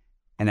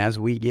 And as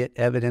we get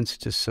evidence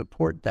to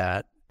support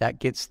that, that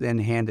gets then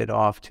handed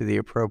off to the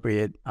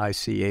appropriate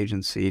IC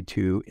agency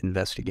to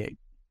investigate.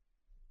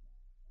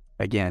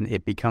 Again,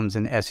 it becomes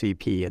an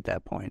SEP at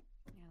that point.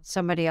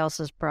 Somebody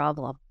else's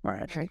problem.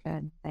 Right. Very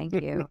good. Thank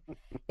you.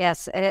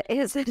 Yes, it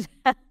is.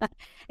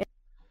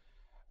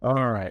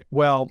 All right.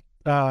 Well,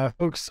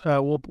 folks,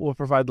 we'll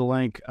provide the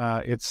link.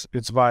 It's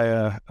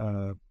via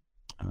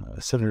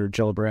Senator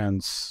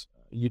Gillibrand's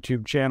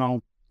YouTube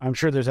channel. I'm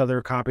sure there's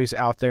other copies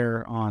out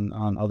there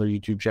on other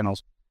YouTube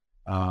channels.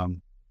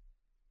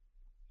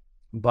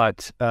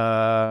 But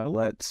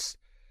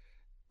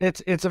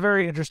it's a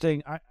very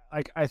interesting.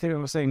 I think I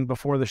was saying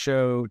before the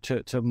show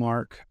to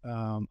Mark.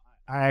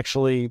 I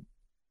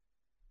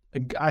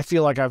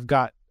feel like I've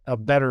got a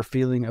better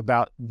feeling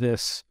about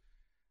this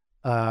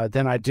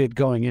than I did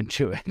going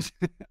into it.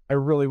 I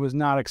really was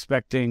not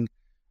expecting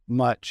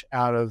much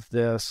out of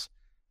this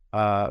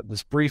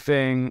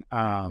briefing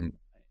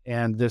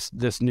and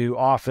this new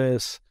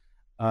office.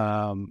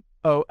 And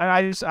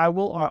I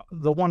will.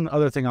 The one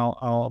other thing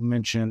I'll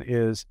mention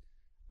is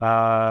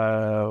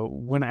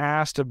when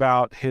asked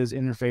about his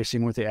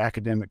interfacing with the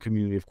academic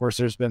community. Of course,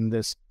 there's been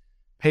this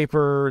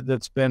paper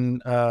that's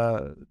been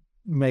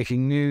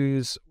making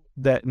news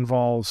that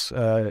involves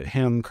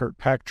him,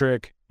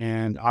 Kirkpatrick,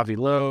 and Avi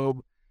Loeb,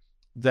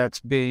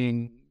 that's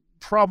being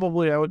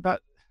probably, I would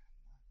not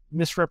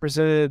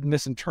misrepresented,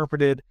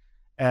 misinterpreted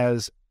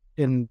as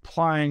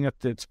implying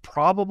that it's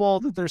probable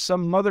that there's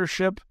some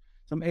mothership,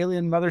 some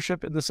alien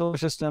mothership in the solar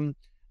system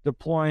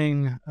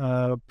deploying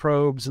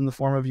probes in the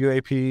form of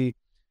UAP,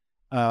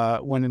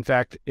 when in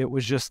fact it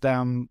was just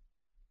them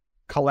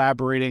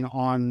collaborating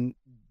on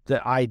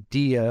the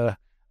idea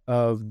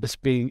of this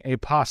being a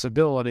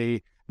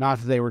possibility, not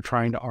that they were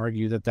trying to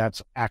argue that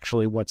that's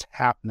actually what's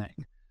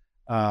happening.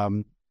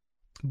 But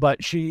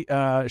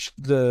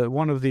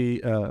one of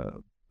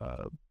the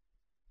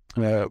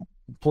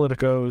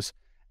politicos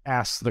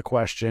asked the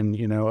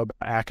question, about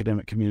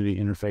academic community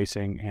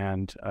interfacing,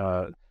 and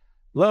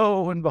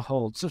lo and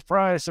behold,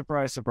 surprise,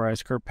 surprise,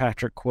 surprise,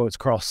 Kirkpatrick quotes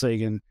Carl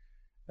Sagan,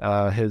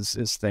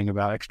 his thing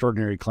about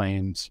extraordinary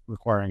claims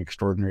requiring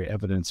extraordinary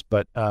evidence.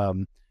 But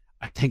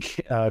I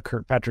think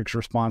Kirkpatrick's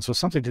response was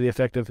something to the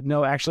effect of,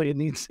 no, actually it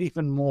needs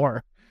even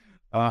more.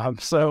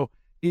 So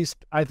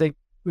I think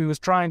he was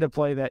trying to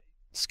play that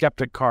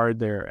skeptic card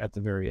there at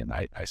the very end,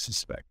 I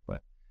suspect.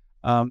 But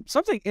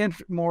something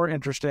more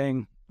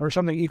interesting, or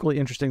something equally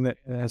interesting that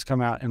has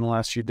come out in the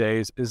last few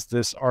days, is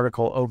this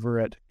article over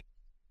at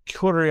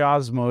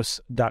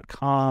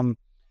curiosmos.com.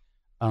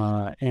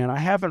 And I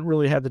haven't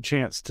really had the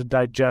chance to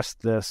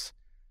digest this.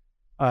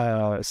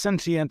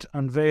 Sentient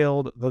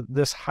unveiled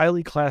this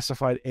highly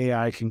classified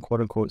AI can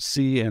quote unquote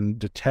see and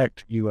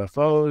detect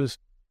UFOs.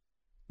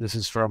 This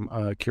is from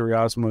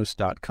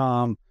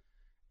curiosmos.com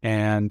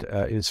and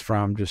is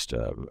from just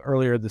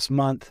earlier this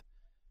month.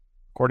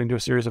 According to a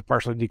series of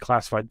partially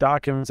declassified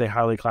documents, a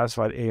highly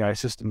classified AI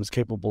system is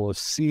capable of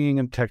seeing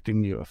and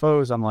detecting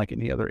UFOs, unlike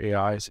any other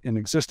AIs in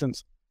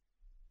existence.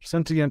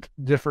 Sentient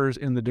differs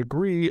in the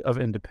degree of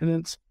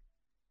independence.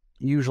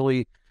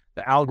 Usually,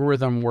 the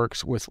algorithm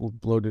works with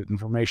loaded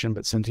information,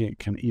 but Sentient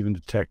can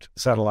even direct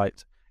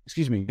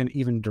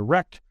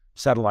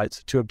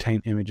satellites to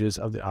obtain images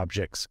of the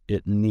objects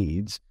it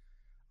needs.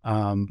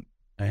 As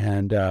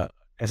I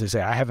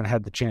say, I haven't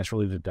had the chance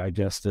really to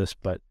digest this,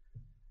 but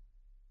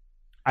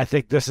I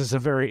think this is a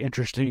very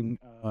interesting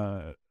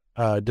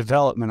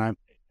development.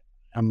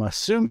 I'm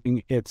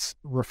assuming it's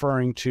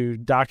referring to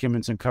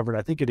documents uncovered.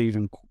 I think it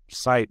even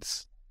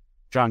cites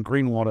John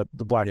Greenwald at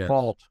the Black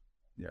Vault.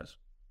 Yes.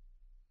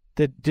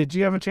 Did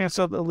you have a chance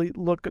to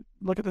look at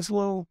this a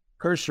little?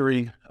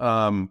 Cursory,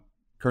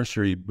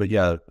 but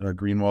yeah,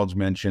 Greenwald's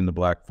mentioned the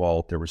Black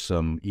Vault. There were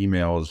some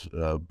emails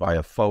by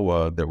a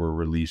FOA that were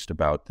released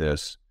about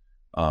this,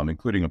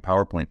 including a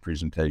PowerPoint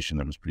presentation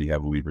that was pretty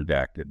heavily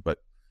redacted.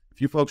 But if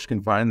you folks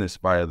can find this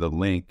via the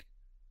link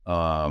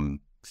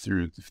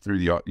through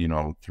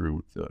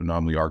the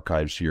Anomaly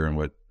Archives here and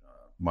what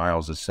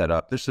Miles has set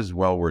up, this is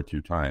well worth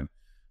your time.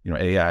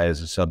 AI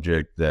is a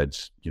subject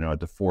that's, at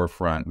the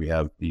forefront. We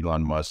have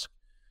Elon Musk,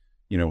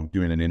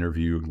 doing an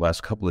interview the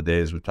last couple of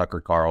days with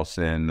Tucker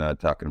Carlson,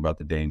 talking about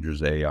the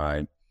dangers of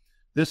AI.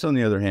 This, on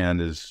the other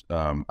hand, is,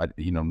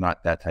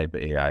 not that type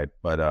of AI,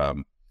 but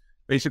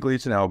basically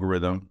it's an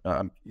algorithm.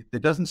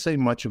 It doesn't say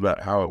much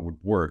about how it would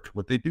work.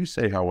 What they do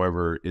say,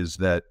 however, is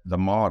that the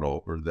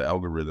model or the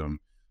algorithm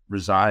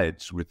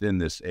resides within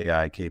this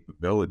AI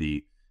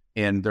capability,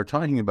 and they're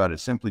talking about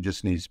it simply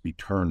just needs to be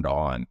turned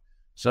on.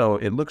 So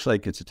it looks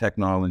like it's a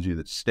technology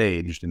that's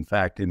staged. In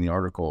fact, in the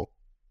article,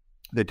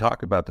 they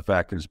talk about the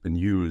fact that it's been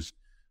used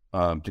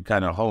to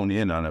kind of hone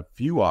in on a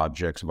few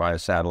objects via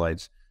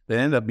satellites that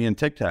end up being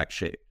tic-tac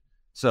shaped.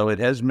 So it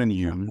has been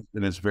used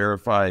and it's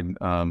verified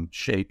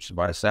shapes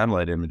via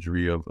satellite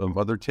imagery of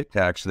other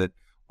tic-tacs that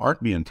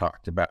aren't being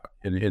talked about.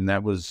 And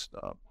that was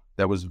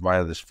That was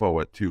via this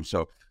FOA too.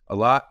 So a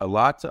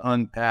lot to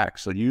unpack.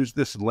 So use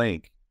this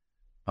link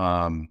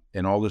and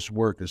all this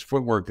work, this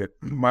footwork that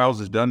Miles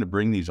has done to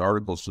bring these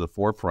articles to the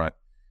forefront.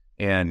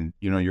 And,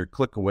 you're a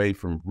click away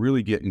from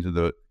really getting to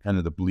the kind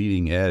of the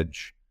bleeding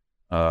edge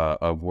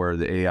of where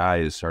the AI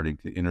is starting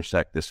to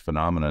intersect this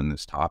phenomenon,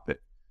 this topic.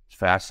 It's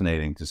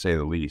fascinating to say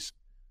the least.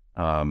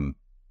 And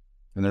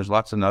there's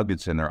lots of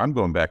nuggets in there. I'm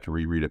going back to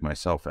reread it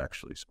myself,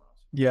 actually.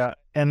 Yeah,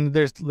 and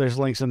there's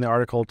links in the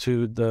article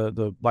to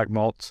the Black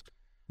Maltz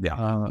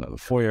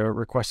FOIA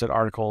requested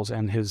articles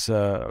and his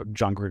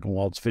John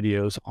Greenwald's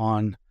videos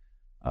on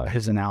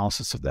his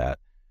analysis of that.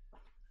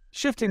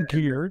 Shifting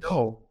gears.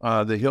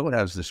 The Hill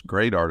has this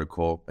great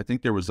article. I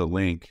think there was a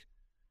link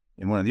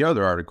in one of the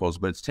other articles,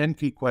 but it's 10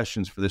 key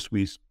questions for this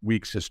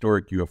week's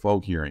historic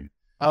UFO hearing.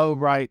 Oh,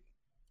 right.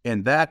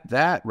 And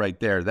that right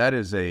there,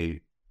 that's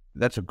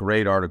a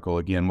great article.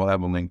 Again, we'll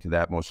have a link to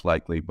that most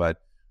likely,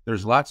 but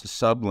there's lots of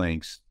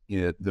sublinks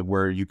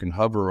where you can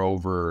hover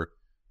over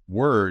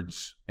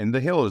words, and the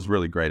Hill is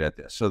really great at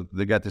this. So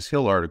they got this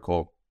Hill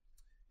article,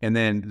 and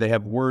then they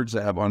have words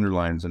that have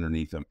underlines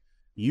underneath them.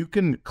 You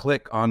can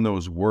click on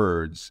those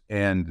words,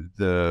 and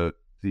the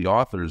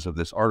authors of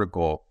this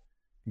article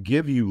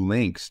give you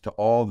links to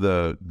all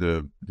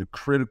the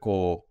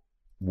critical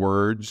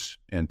words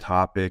and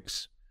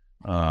topics.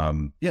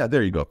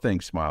 There you go.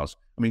 Thanks, Miles.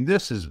 I mean,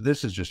 this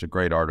is just a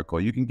great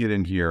article. You can get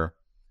in here,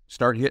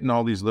 start hitting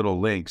all these little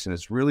links, and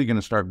it's really going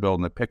to start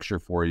building a picture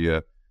for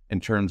you in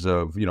terms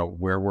of,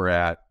 where we're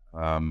at,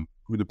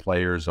 who the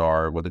players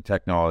are, what the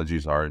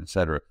technologies are, et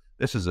cetera.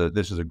 This is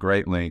a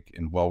great link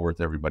and well worth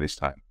everybody's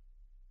time.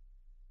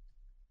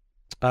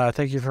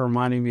 Thank you for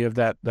reminding me of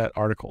that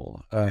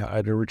article.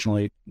 I'd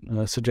originally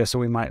suggested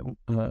we might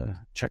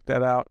check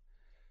that out.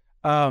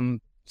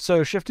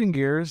 So shifting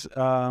gears,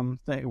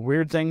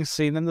 weird things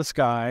seen in the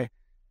sky.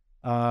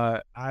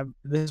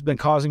 This has been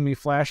causing me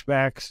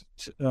flashbacks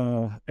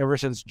ever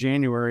since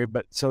January.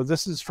 But so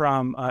this is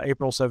from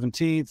April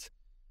 17th.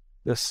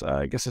 This,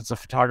 I guess it's a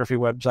photography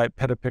website,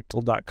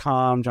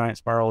 petapictal.com. Giant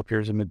spiral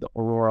appears amid the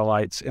aurora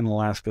lights in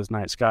Alaska's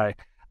night sky.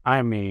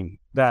 I mean,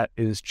 that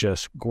is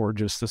just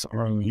gorgeous. This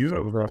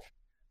photograph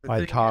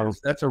by Tom.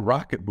 That's a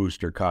rocket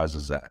booster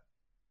causes that.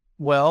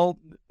 Well,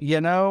 you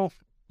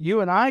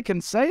and I can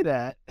say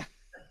that,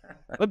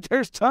 but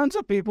there's tons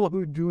of people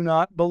who do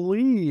not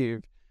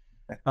believe.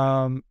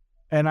 And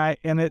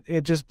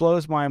it just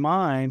blows my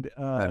mind.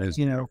 That is,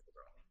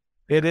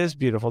 it is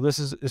beautiful. This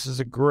is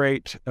a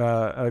great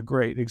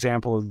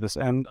example of this.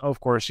 And of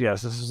course,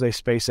 yes, this is a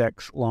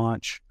SpaceX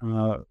launch,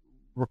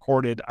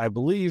 recorded, I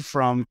believe,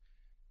 from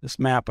this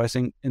map, I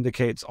think,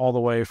 indicates all the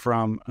way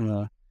from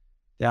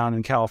down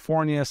in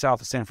California,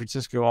 south of San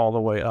Francisco, all the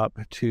way up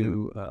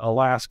to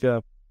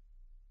Alaska.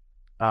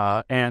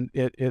 And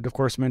it of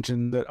course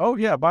mentioned that, oh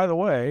yeah, by the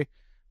way,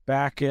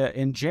 back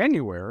in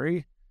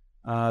January,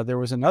 there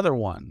was another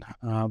one.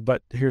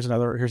 But here's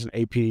an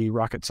AP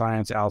Rocket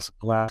Science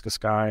Alaska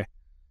Sky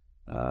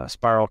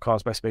spiral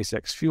caused by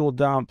SpaceX fuel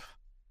dump.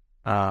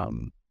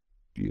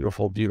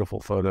 Beautiful, beautiful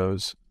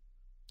photos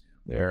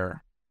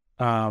there.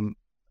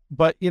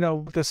 But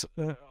this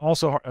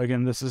also,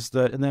 again, this is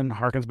and then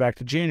harkens back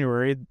to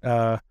January.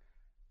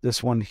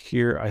 This one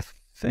here, I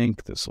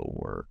think this will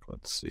work.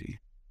 Let's see.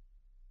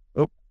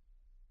 Oh,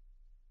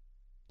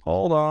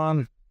 hold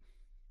on.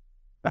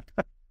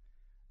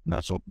 No.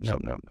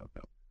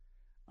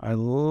 I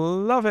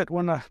love it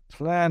when a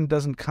plan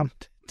doesn't come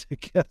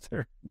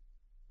together.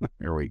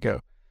 Here we go.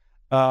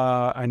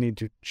 I need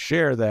to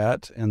share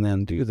that and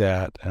then do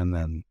that and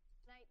then.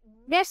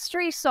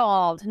 Mystery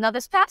solved. Now,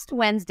 this past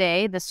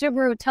Wednesday, the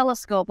Subaru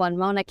telescope on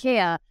Mauna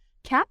Kea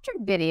captured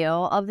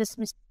video of this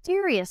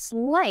mysterious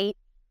light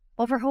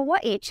over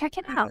Hawaii. Check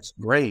it out. That's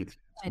great.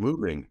 It's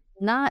moving.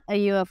 Not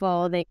a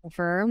UFO, they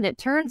confirmed. It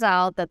turns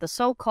out that the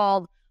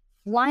so-called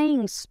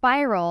flying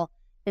spiral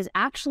is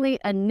actually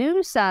a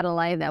new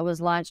satellite that was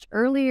launched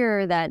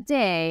earlier that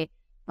day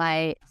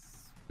by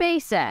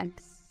SpaceX.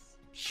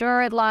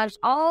 Sure, it launched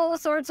all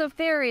sorts of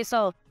theories,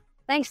 so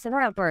thanks to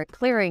them for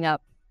clearing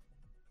up.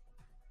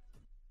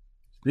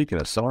 Speaking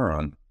of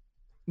Sauron.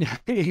 Yeah,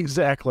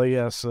 exactly,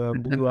 yes.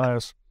 Blue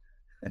eyes.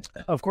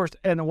 Of course,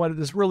 and what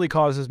this really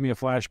causes me a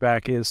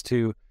flashback is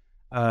to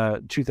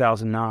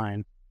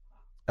 2009.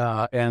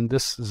 And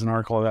this is an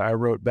article that I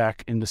wrote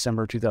back in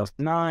December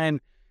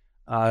 2009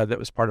 that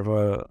was part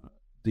of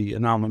the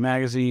Anomaly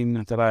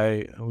magazine that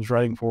I was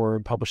writing for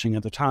and publishing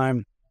at the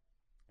time.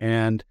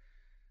 And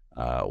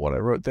what I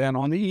wrote then: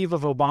 on the eve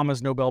of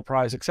Obama's Nobel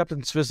Prize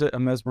acceptance visit, a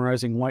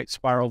mesmerizing white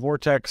spiral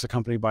vortex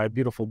accompanied by a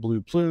beautiful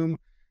blue plume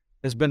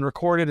has been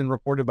recorded and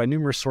reported by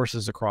numerous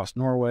sources across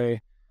Norway.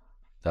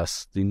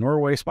 Thus, the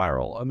Norway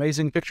spiral.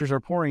 Amazing pictures are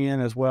pouring in,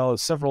 as well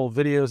as several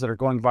videos that are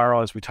going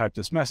viral as we type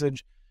this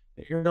message.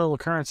 The aerial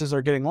occurrences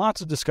are getting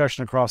lots of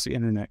discussion across the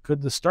internet.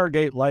 Could the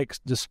Stargate-like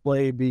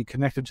display be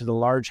connected to the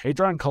Large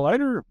Hadron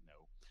Collider?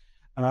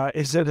 No.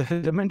 Is it a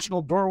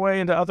dimensional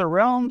doorway into other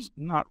realms?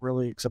 Not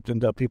really, except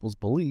into people's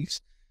beliefs.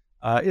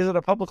 Is it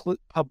a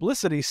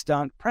publicity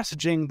stunt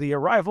presaging the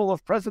arrival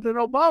of President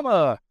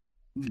Obama?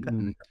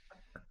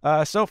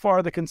 So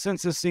far, the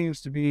consensus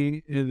seems to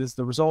be it is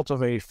the result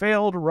of a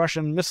failed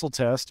Russian missile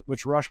test,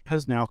 which Russia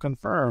has now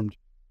confirmed.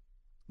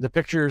 The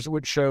pictures,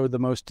 which show the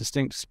most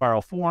distinct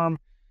spiral form,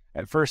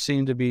 at first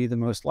seemed to be the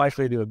most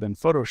likely to have been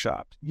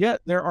photoshopped.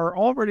 Yet, there are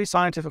already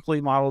scientifically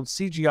modeled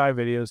CGI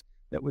videos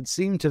that would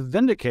seem to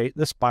vindicate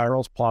the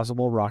spiral's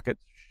plausible rocket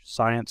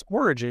science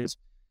origins.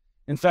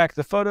 In fact,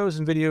 the photos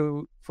and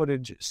video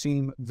footage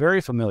seem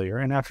very familiar,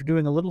 and after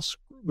doing a little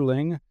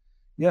scribbling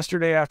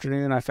yesterday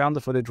afternoon, I found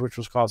the footage which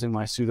was causing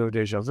my pseudo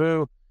deja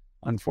vu.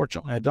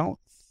 Unfortunately, I don't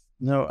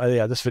know.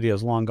 Yeah, this video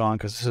is long gone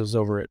because this is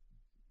over at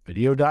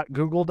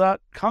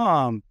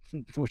video.google.com,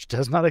 which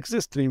does not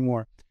exist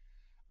anymore.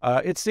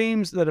 It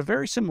seems that a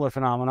very similar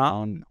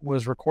phenomenon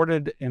was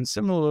recorded and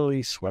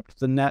similarly swept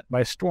the net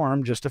by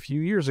storm just a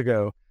few years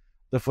ago.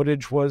 The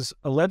footage was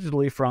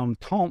allegedly from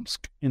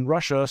Tomsk in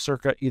Russia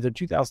circa either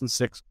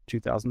 2006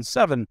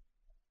 2007.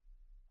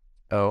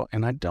 Oh,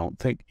 and I don't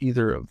think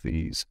either of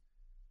these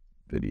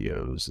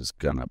videos is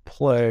gonna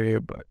play,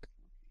 but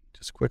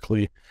just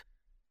quickly.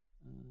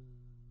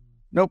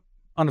 Nope,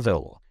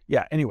 unavailable.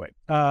 Yeah, anyway,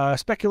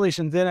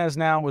 speculation then as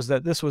now was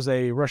that this was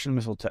a Russian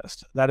missile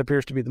test. That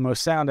appears to be the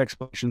most sound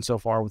explanation so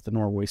far with the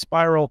Norway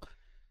spiral.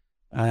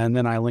 And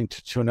then I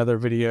linked to another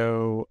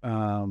video.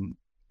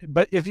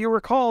 But if you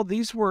recall,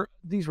 these were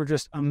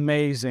just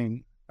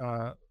amazing.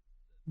 The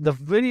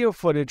video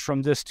footage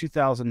from this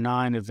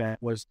 2009 event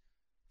was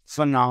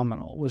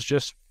phenomenal. Was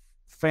just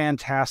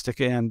fantastic,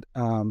 and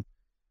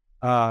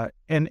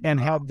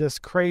had this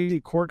crazy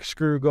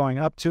corkscrew going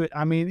up to it.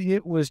 I mean,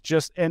 it was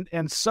just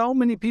and so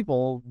many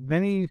people,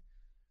 many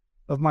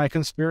of my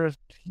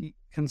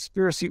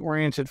conspiracy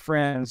oriented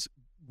friends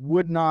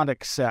would not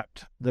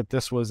accept that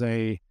this was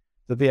the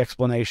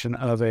explanation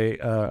of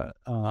a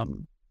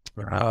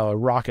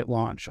rocket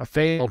launch, a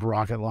failed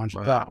rocket launch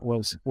that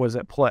was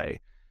at play.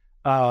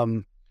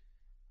 And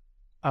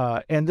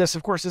this,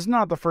 of course, is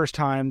not the first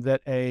time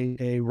that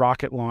a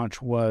rocket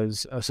launch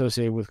was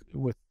associated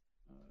with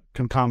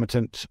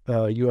concomitant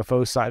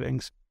UFO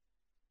sightings,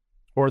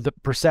 or the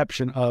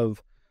perception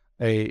of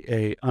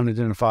a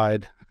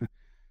unidentified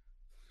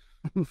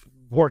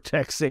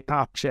vortexing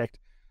object.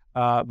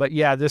 But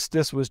yeah,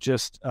 this was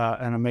just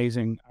an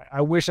amazing.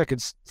 I wish I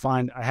could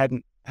find. I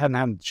hadn't had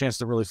a chance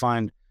to really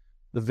find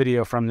the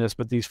video from this,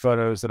 but these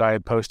photos that I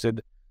had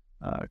posted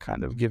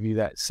kind of give you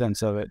that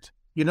sense of it.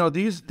 You know,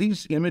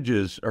 these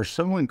images are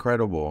so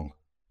incredible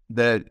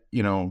that,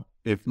 you know,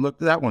 if look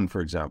at that one, for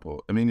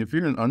example. I mean, if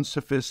you're an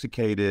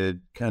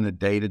unsophisticated kind of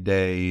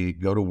day-to-day,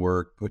 go to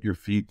work, put your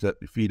feet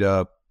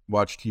up,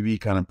 watch TV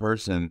kind of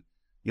person,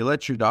 you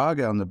let your dog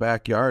out in the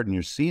backyard and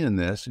you're seeing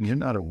this and you're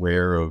not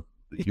aware of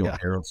the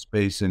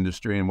aerospace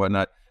industry and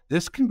whatnot.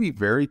 This can be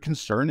very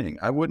concerning.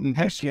 I wouldn't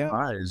be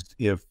surprised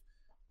if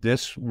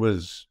this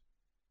was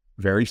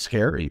very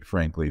scary,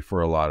 frankly, for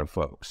a lot of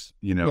folks.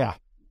 You know,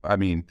 I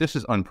mean, this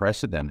is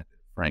unprecedented,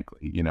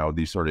 frankly, you know,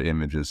 these sort of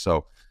images.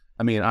 So,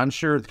 I mean, I'm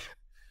sure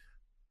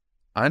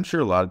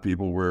a lot of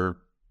people were,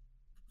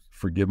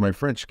 forgive my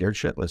French, scared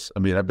shitless. I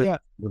mean, I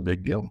bet it's a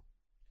big deal.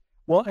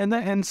 Well,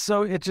 and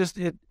so it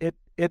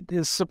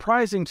is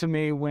surprising to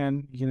me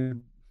when, you know,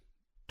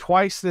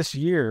 twice this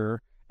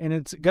year, and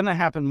it's going to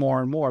happen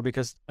more and more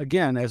because,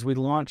 again, as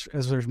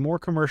there's more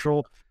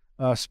commercial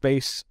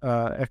space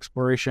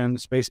exploration,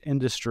 space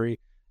industry,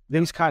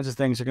 these kinds of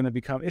things are going to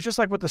become, it's just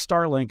like with the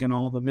Starlink and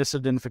all the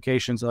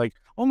misidentifications, like,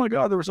 oh my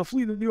God, there was a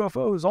fleet of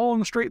UFOs all in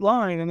a straight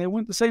line and they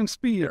went the same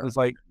speed. It's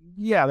like,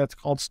 yeah, that's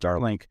called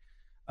Starlink.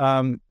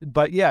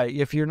 But yeah,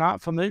 if you're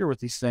not familiar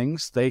with these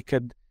things, they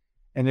could,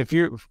 and if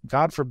you're,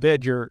 God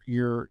forbid, you're,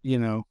 you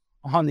know,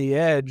 on the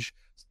edge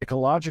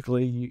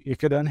psychologically, it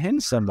could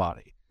unhinge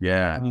somebody.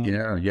 Yeah.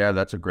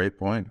 That's a great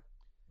point.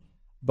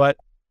 But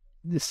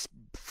this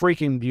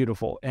freaking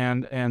beautiful.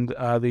 And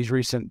these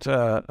recent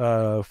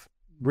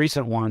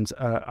ones,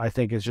 I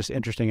think is just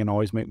interesting and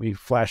always make me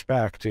flash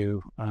back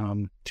to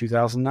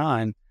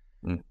 2009.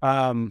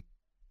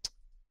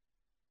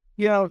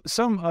 You know,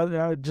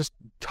 some just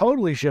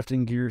totally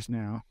shifting gears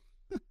now.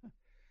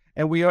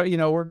 And we are, you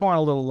know, we're going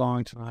a little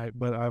long tonight,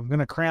 but I'm going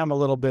to cram a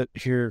little bit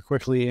here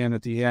quickly in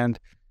at the end.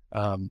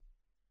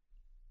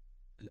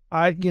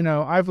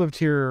 I've lived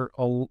here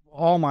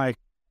all my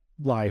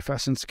life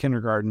since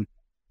kindergarten.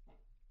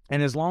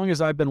 And as long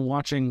as I've been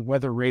watching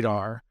weather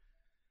radar,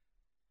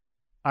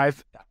 I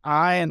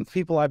and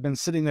people I've been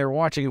sitting there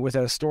watching it with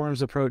as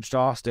storms approached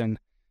Austin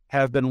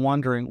have been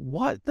wondering,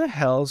 what the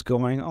hell's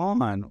going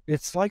on?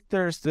 It's like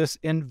there's this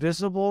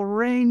invisible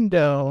rain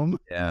dome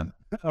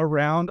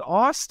around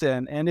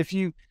Austin. And if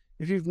you've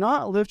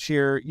not lived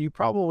here, you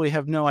probably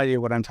have no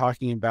idea what I'm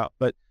talking about.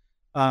 But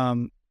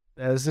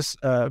as this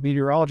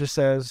meteorologist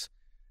says,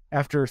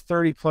 after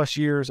 30 plus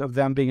years of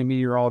them being a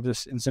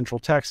meteorologist in Central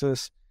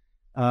Texas,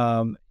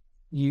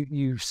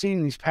 you've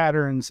seen these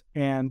patterns,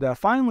 and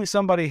finally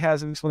somebody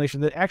has an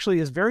explanation that actually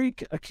is very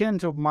akin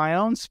to my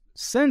own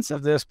sense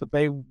of this, but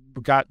they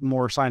got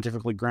more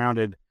scientifically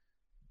grounded,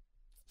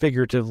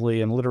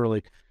 figuratively and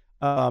literally.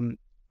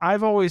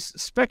 I've always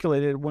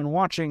speculated when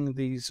watching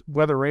these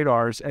weather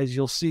radars, as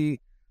you'll see,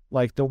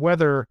 like the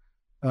weather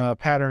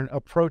pattern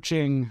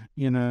approaching,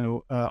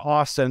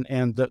 Austin,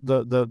 and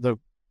the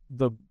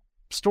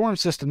storm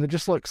system that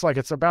just looks like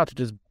it's about to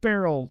just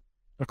barrel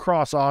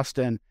across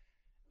Austin.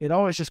 It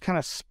always just kind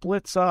of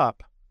splits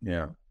up,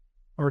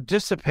 or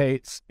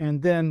dissipates,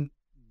 and then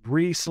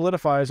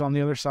re-solidifies on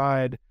the other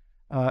side,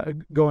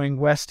 going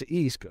west to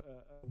east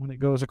when it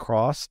goes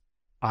across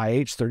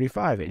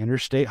IH-35,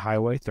 Interstate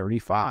Highway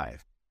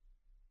 35.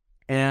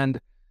 And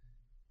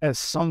as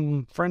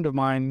some friend of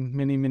mine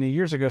many, many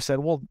years ago said,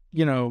 well,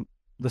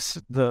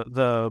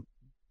 the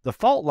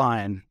fault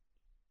line,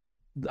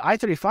 the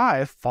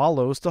I-35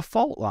 follows the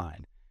fault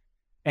line.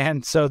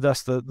 And so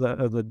thus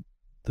the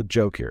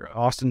joke here,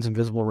 Austin's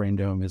invisible rain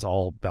dome is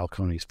all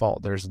Balcones'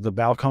 fault. There's the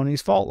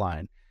Balcones fault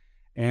line.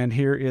 And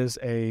here is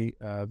a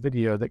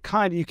video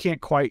that you can't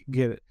quite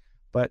get it,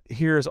 but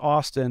here's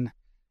Austin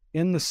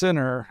in the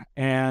center,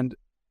 and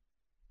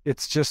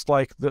it's just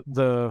like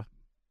the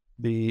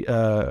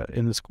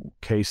in this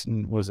case,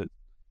 was it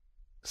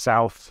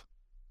southwest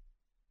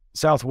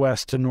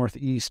to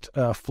northeast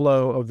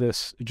flow of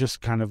this, it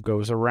just kind of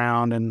goes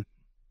around. And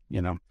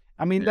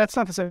that's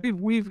not to say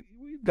we've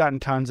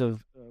gotten tons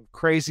of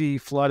crazy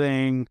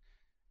flooding,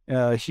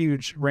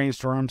 huge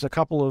rainstorms, a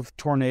couple of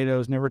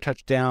tornadoes, never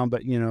touched down,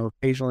 but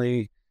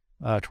occasionally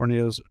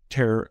tornadoes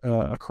tear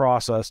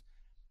across us.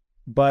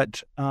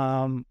 But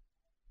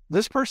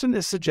this person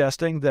is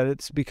suggesting that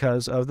it's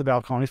because of the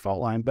Balcones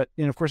fault line. But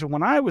of course,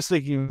 when I was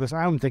thinking of this,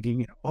 I'm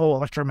thinking,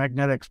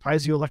 electromagnetics,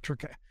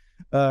 piezoelectric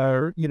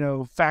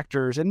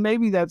factors, and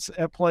maybe that's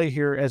at play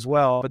here as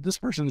well. But this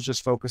person is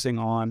just focusing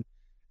on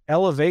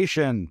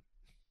elevation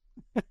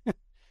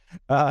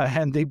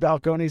and the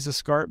Balcones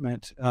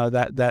escarpment,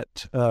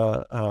 that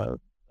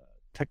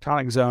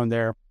tectonic zone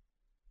there.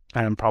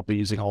 And I'm probably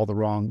using all the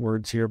wrong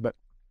words here, but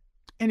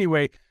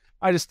anyway,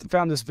 I just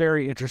found this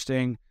very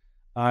interesting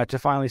to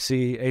finally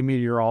see a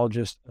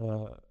meteorologist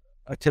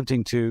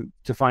attempting to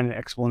find an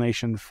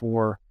explanation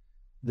for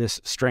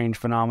this strange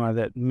phenomena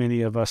that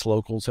many of us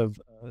locals have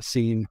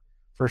seen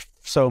for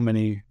so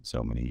many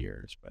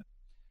years. But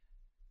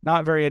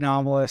not very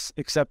anomalous,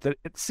 except that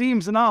it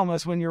seems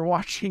anomalous when you're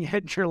watching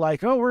it. You're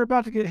like, oh, we're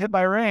about to get hit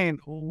by rain.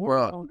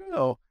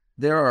 Well,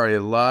 there are a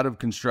lot of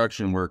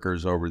construction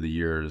workers over the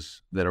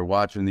years that are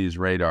watching these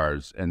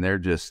radars, and they're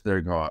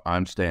going,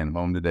 I'm staying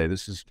home today.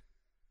 This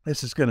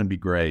is going to be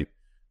great.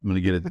 I'm going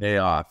to get a day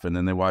off. And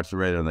then they watch the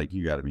radar and like,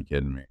 you got to be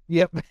kidding me.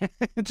 Yep.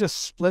 It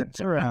just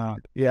splits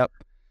around. Yep.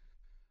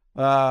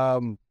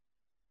 All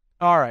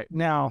right.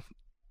 Now,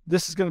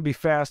 this is going to be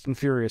fast and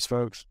furious,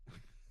 folks.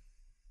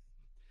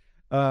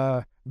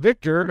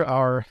 Victor,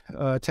 our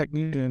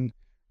technician,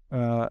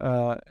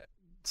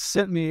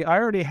 sent me, I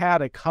already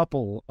had a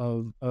couple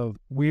of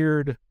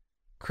weird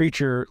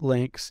creature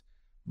links,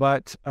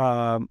 but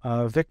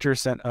Victor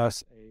sent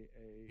us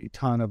a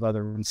ton of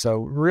other ones. So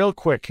real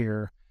quick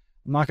here,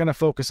 I'm not going to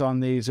focus on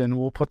these, and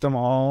we'll put them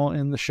all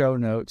in the show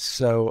notes.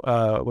 So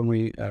when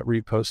we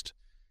repost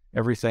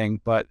everything,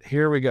 but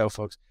here we go,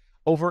 folks.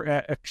 Over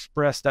at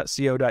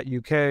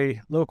express.co.uk,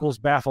 locals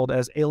baffled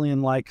as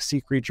alien-like sea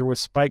creature with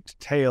spiked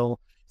tail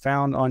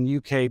found on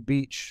UK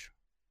beach.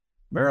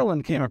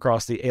 Maryland came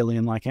across the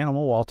alien-like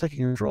animal while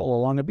taking a stroll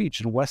along a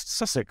beach in West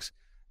Sussex.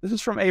 This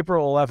is from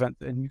April 11th,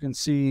 and you can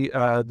see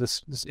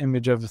this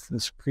image of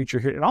this creature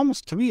here. It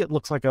almost, to me, it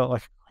looks like a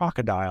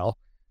crocodile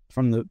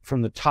from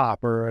the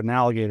top, or an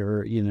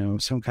alligator,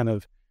 some kind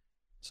of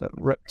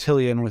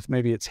reptilian with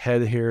maybe its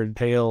head here and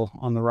tail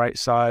on the right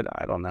side.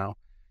 I don't know.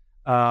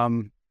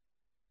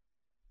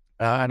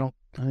 I don't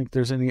think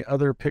there's any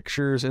other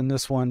pictures in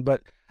this one,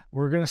 but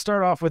we're going to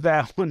start off with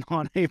that one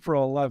on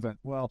April 11th.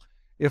 Well,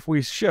 if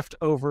we shift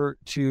over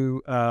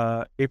to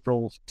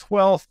April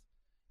 12th,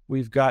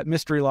 we've got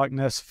Mystery Loch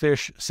Ness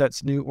fish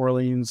sets New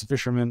Orleans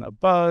fishermen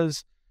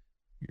abuzz.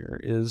 Here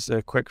is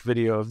a quick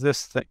video of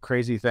this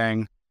crazy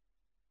thing.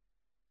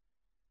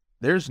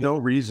 There's no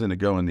reason to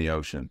go in the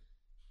ocean.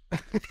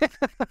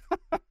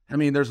 I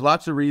mean, there's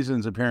lots of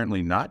reasons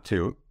apparently not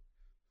to.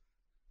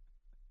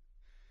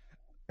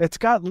 It's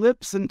got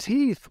lips and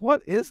teeth.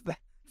 What is that?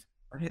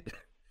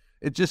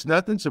 It just,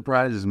 nothing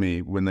surprises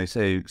me when they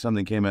say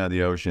something came out of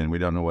the ocean. We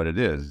don't know what it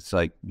is. It's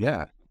like,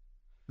 yeah,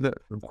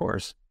 of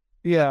course.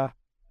 Yeah.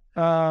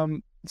 This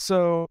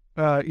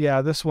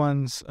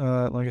one's,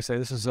 like I say,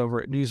 this is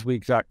over at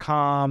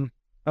newsweek.com.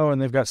 Oh,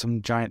 and they've got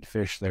some giant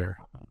fish there.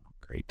 Oh,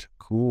 great.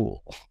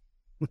 Cool.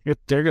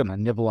 They're going to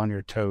nibble on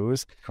your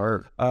toes.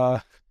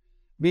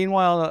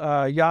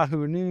 Meanwhile,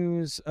 Yahoo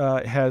News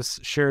has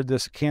shared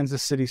this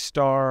Kansas City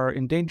Star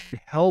endangered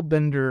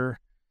hellbender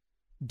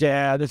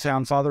dad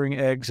found fathering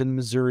eggs in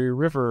Missouri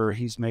River.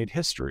 He's made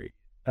history.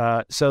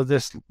 So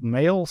this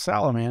male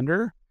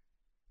salamander,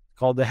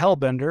 called the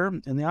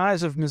hellbender, in the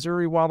eyes of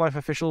Missouri wildlife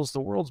officials,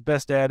 the world's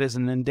best dad is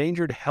an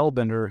endangered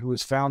hellbender who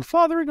was found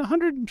fathering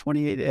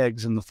 128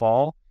 eggs in the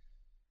fall.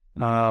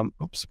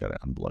 Oops, got to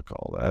unblock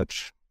all that.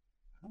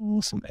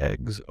 Oh, some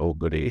eggs. Oh,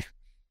 goody.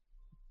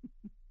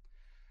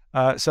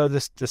 So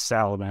this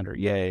salamander,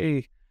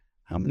 yay.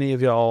 How many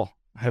of y'all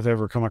have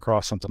ever come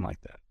across something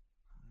like that?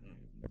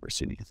 I've never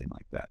seen anything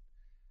like that.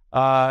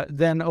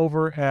 Then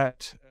over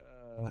at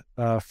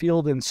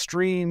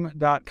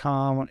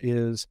fieldandstream.com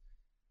is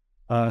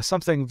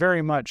something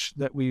very much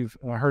that we've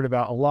heard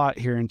about a lot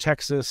here in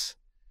Texas.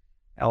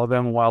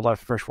 Alabama Wildlife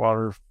and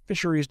Freshwater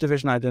Fisheries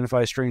Division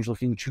identifies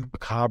strange-looking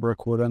chupacabra,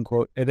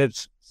 quote-unquote. And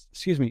it's,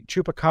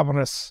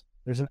 chupacabras.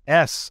 There's an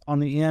S on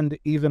the end,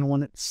 even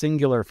when it's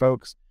singular,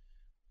 folks.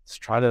 Let's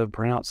try to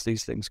pronounce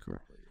these things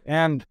correctly.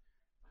 And,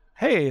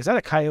 hey, is that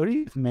a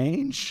coyote with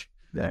mange?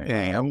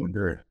 Dang, I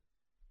wonder.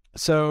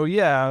 So,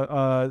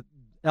 yeah,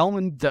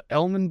 the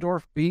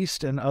Elmendorf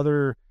beast and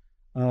other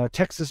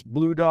Texas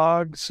blue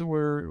dogs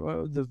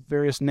were the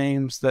various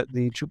names that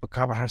the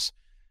chupacabras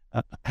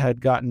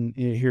had gotten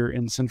here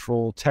in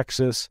central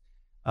Texas.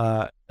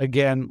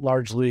 Again,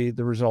 largely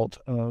the result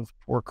of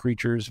poor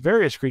creatures,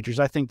 various creatures.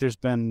 I think there's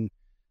been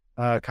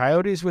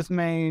coyotes with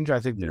mange. I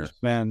think there's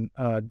been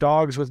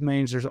dogs with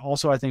mange. There's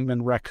also, I think,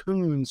 been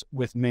raccoons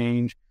with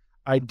mange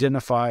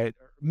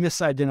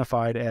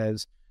misidentified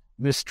as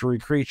mystery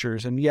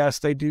creatures. And yes,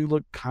 they do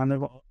look kind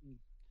of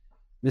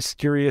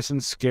mysterious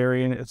and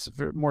scary, and it's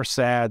more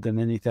sad than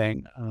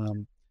anything.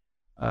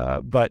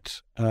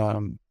 But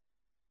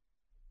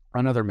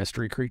another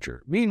mystery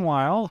creature.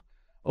 Meanwhile,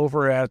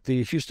 over at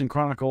the Houston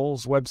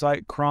Chronicles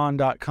website,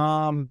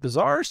 cron.com,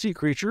 bizarre sea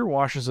creature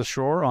washes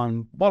ashore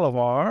on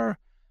Bolivar,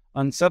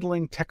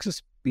 unsettling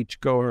Texas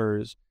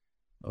beachgoers.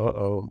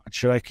 Uh-oh.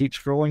 Should I keep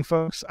scrolling,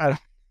 folks? I don't...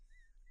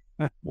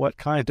 What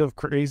kind of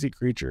crazy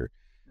creature?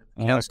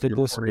 Did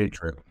this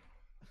trip.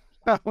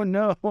 Oh,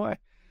 no.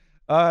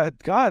 God,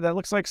 that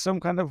looks like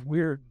some kind of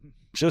weird,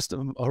 just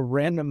a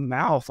random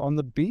mouth on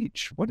the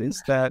beach. What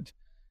is that?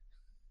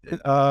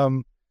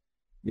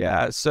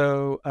 Yeah,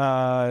 so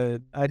I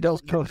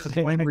don't know if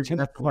they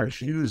have to wear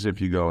shoes if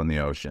you go in the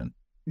ocean.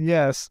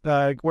 Yes,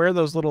 wear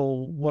those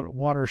little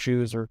water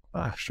shoes or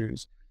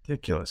shoes.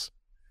 Ridiculous.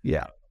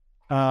 Yeah.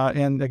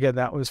 And again,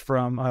 that was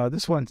from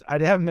this one. I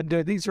haven't been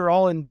doing, these are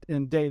all in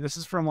day. This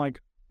is from like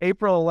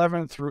April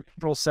 11th through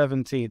April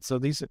 17th. So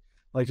these are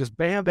like just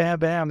bam, bam,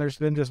 bam. There's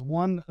been just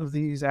one of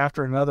these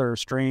after another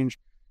strange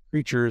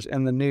creatures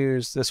in the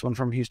news. This one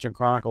from Houston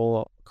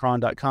Chronicle,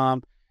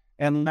 cron.com.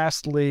 And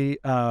lastly,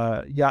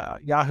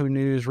 Yahoo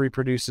News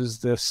reproduces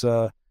this,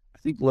 I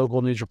think,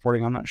 local news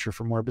reporting. I'm not sure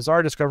for more.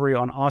 Bizarre discovery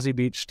on Aussie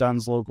beach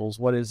stuns locals.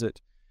 What is it?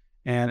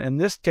 And in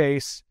this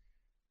case,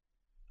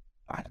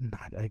 I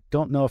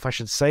don't know if I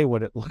should say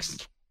what it looks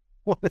like.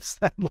 What does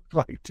that look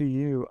like to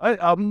you?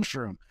 A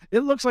mushroom.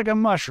 It looks like a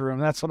mushroom.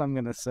 That's what I'm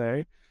going to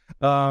say.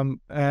 And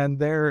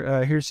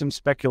here's some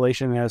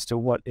speculation as to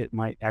what it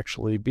might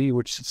actually be,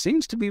 which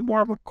seems to be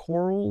more of a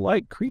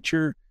coral-like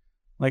creature,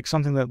 like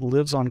something that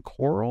lives on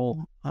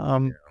coral,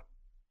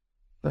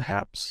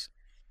 perhaps.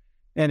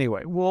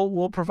 Anyway,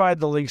 we'll provide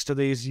the links to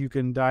these. You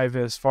can dive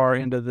as far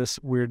into this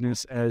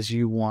weirdness as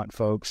you want,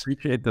 folks.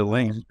 Appreciate the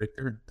links,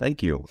 Victor.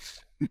 Thank you.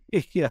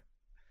 Yeah.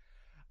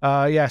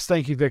 Yes,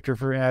 thank you, Victor,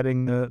 for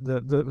adding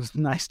the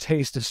nice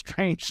taste of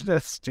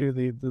strangeness to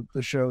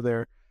the show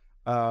there.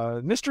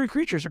 Mystery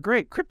creatures are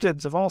great.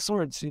 Cryptids of all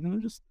sorts,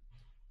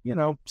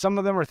 some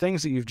of them are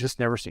things that you've just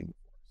never seen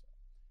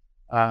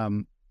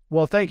before.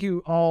 Well, thank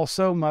you all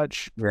so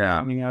much for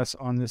joining us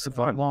on this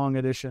long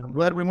edition. I'm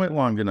glad we went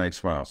long tonight,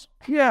 Smiles.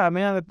 Yeah,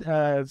 man,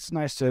 it's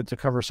nice to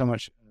cover so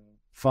much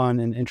fun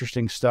and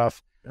interesting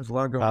stuff. There's a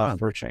lot going on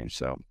for a change.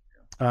 So,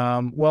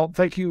 well,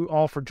 thank you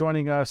all for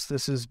joining us.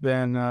 This has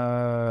been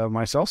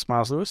myself,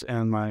 Smiles Lewis,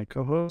 and my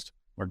co-host,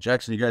 Mark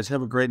Jackson. You guys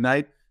have a great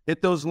night.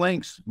 Hit those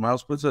links.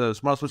 Smiles puts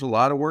a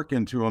lot of work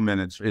into them,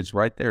 and it's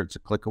right there. It's a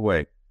click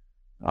away.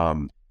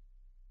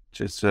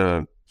 It's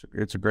a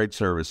great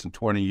service. In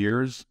 20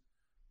 years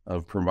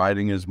of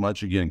providing as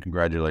much, again,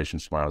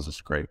 congratulations, Smiles.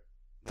 It's great.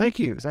 Thank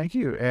you.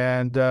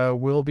 And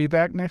we'll be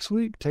back next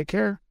week. Take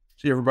care.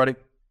 See you, everybody.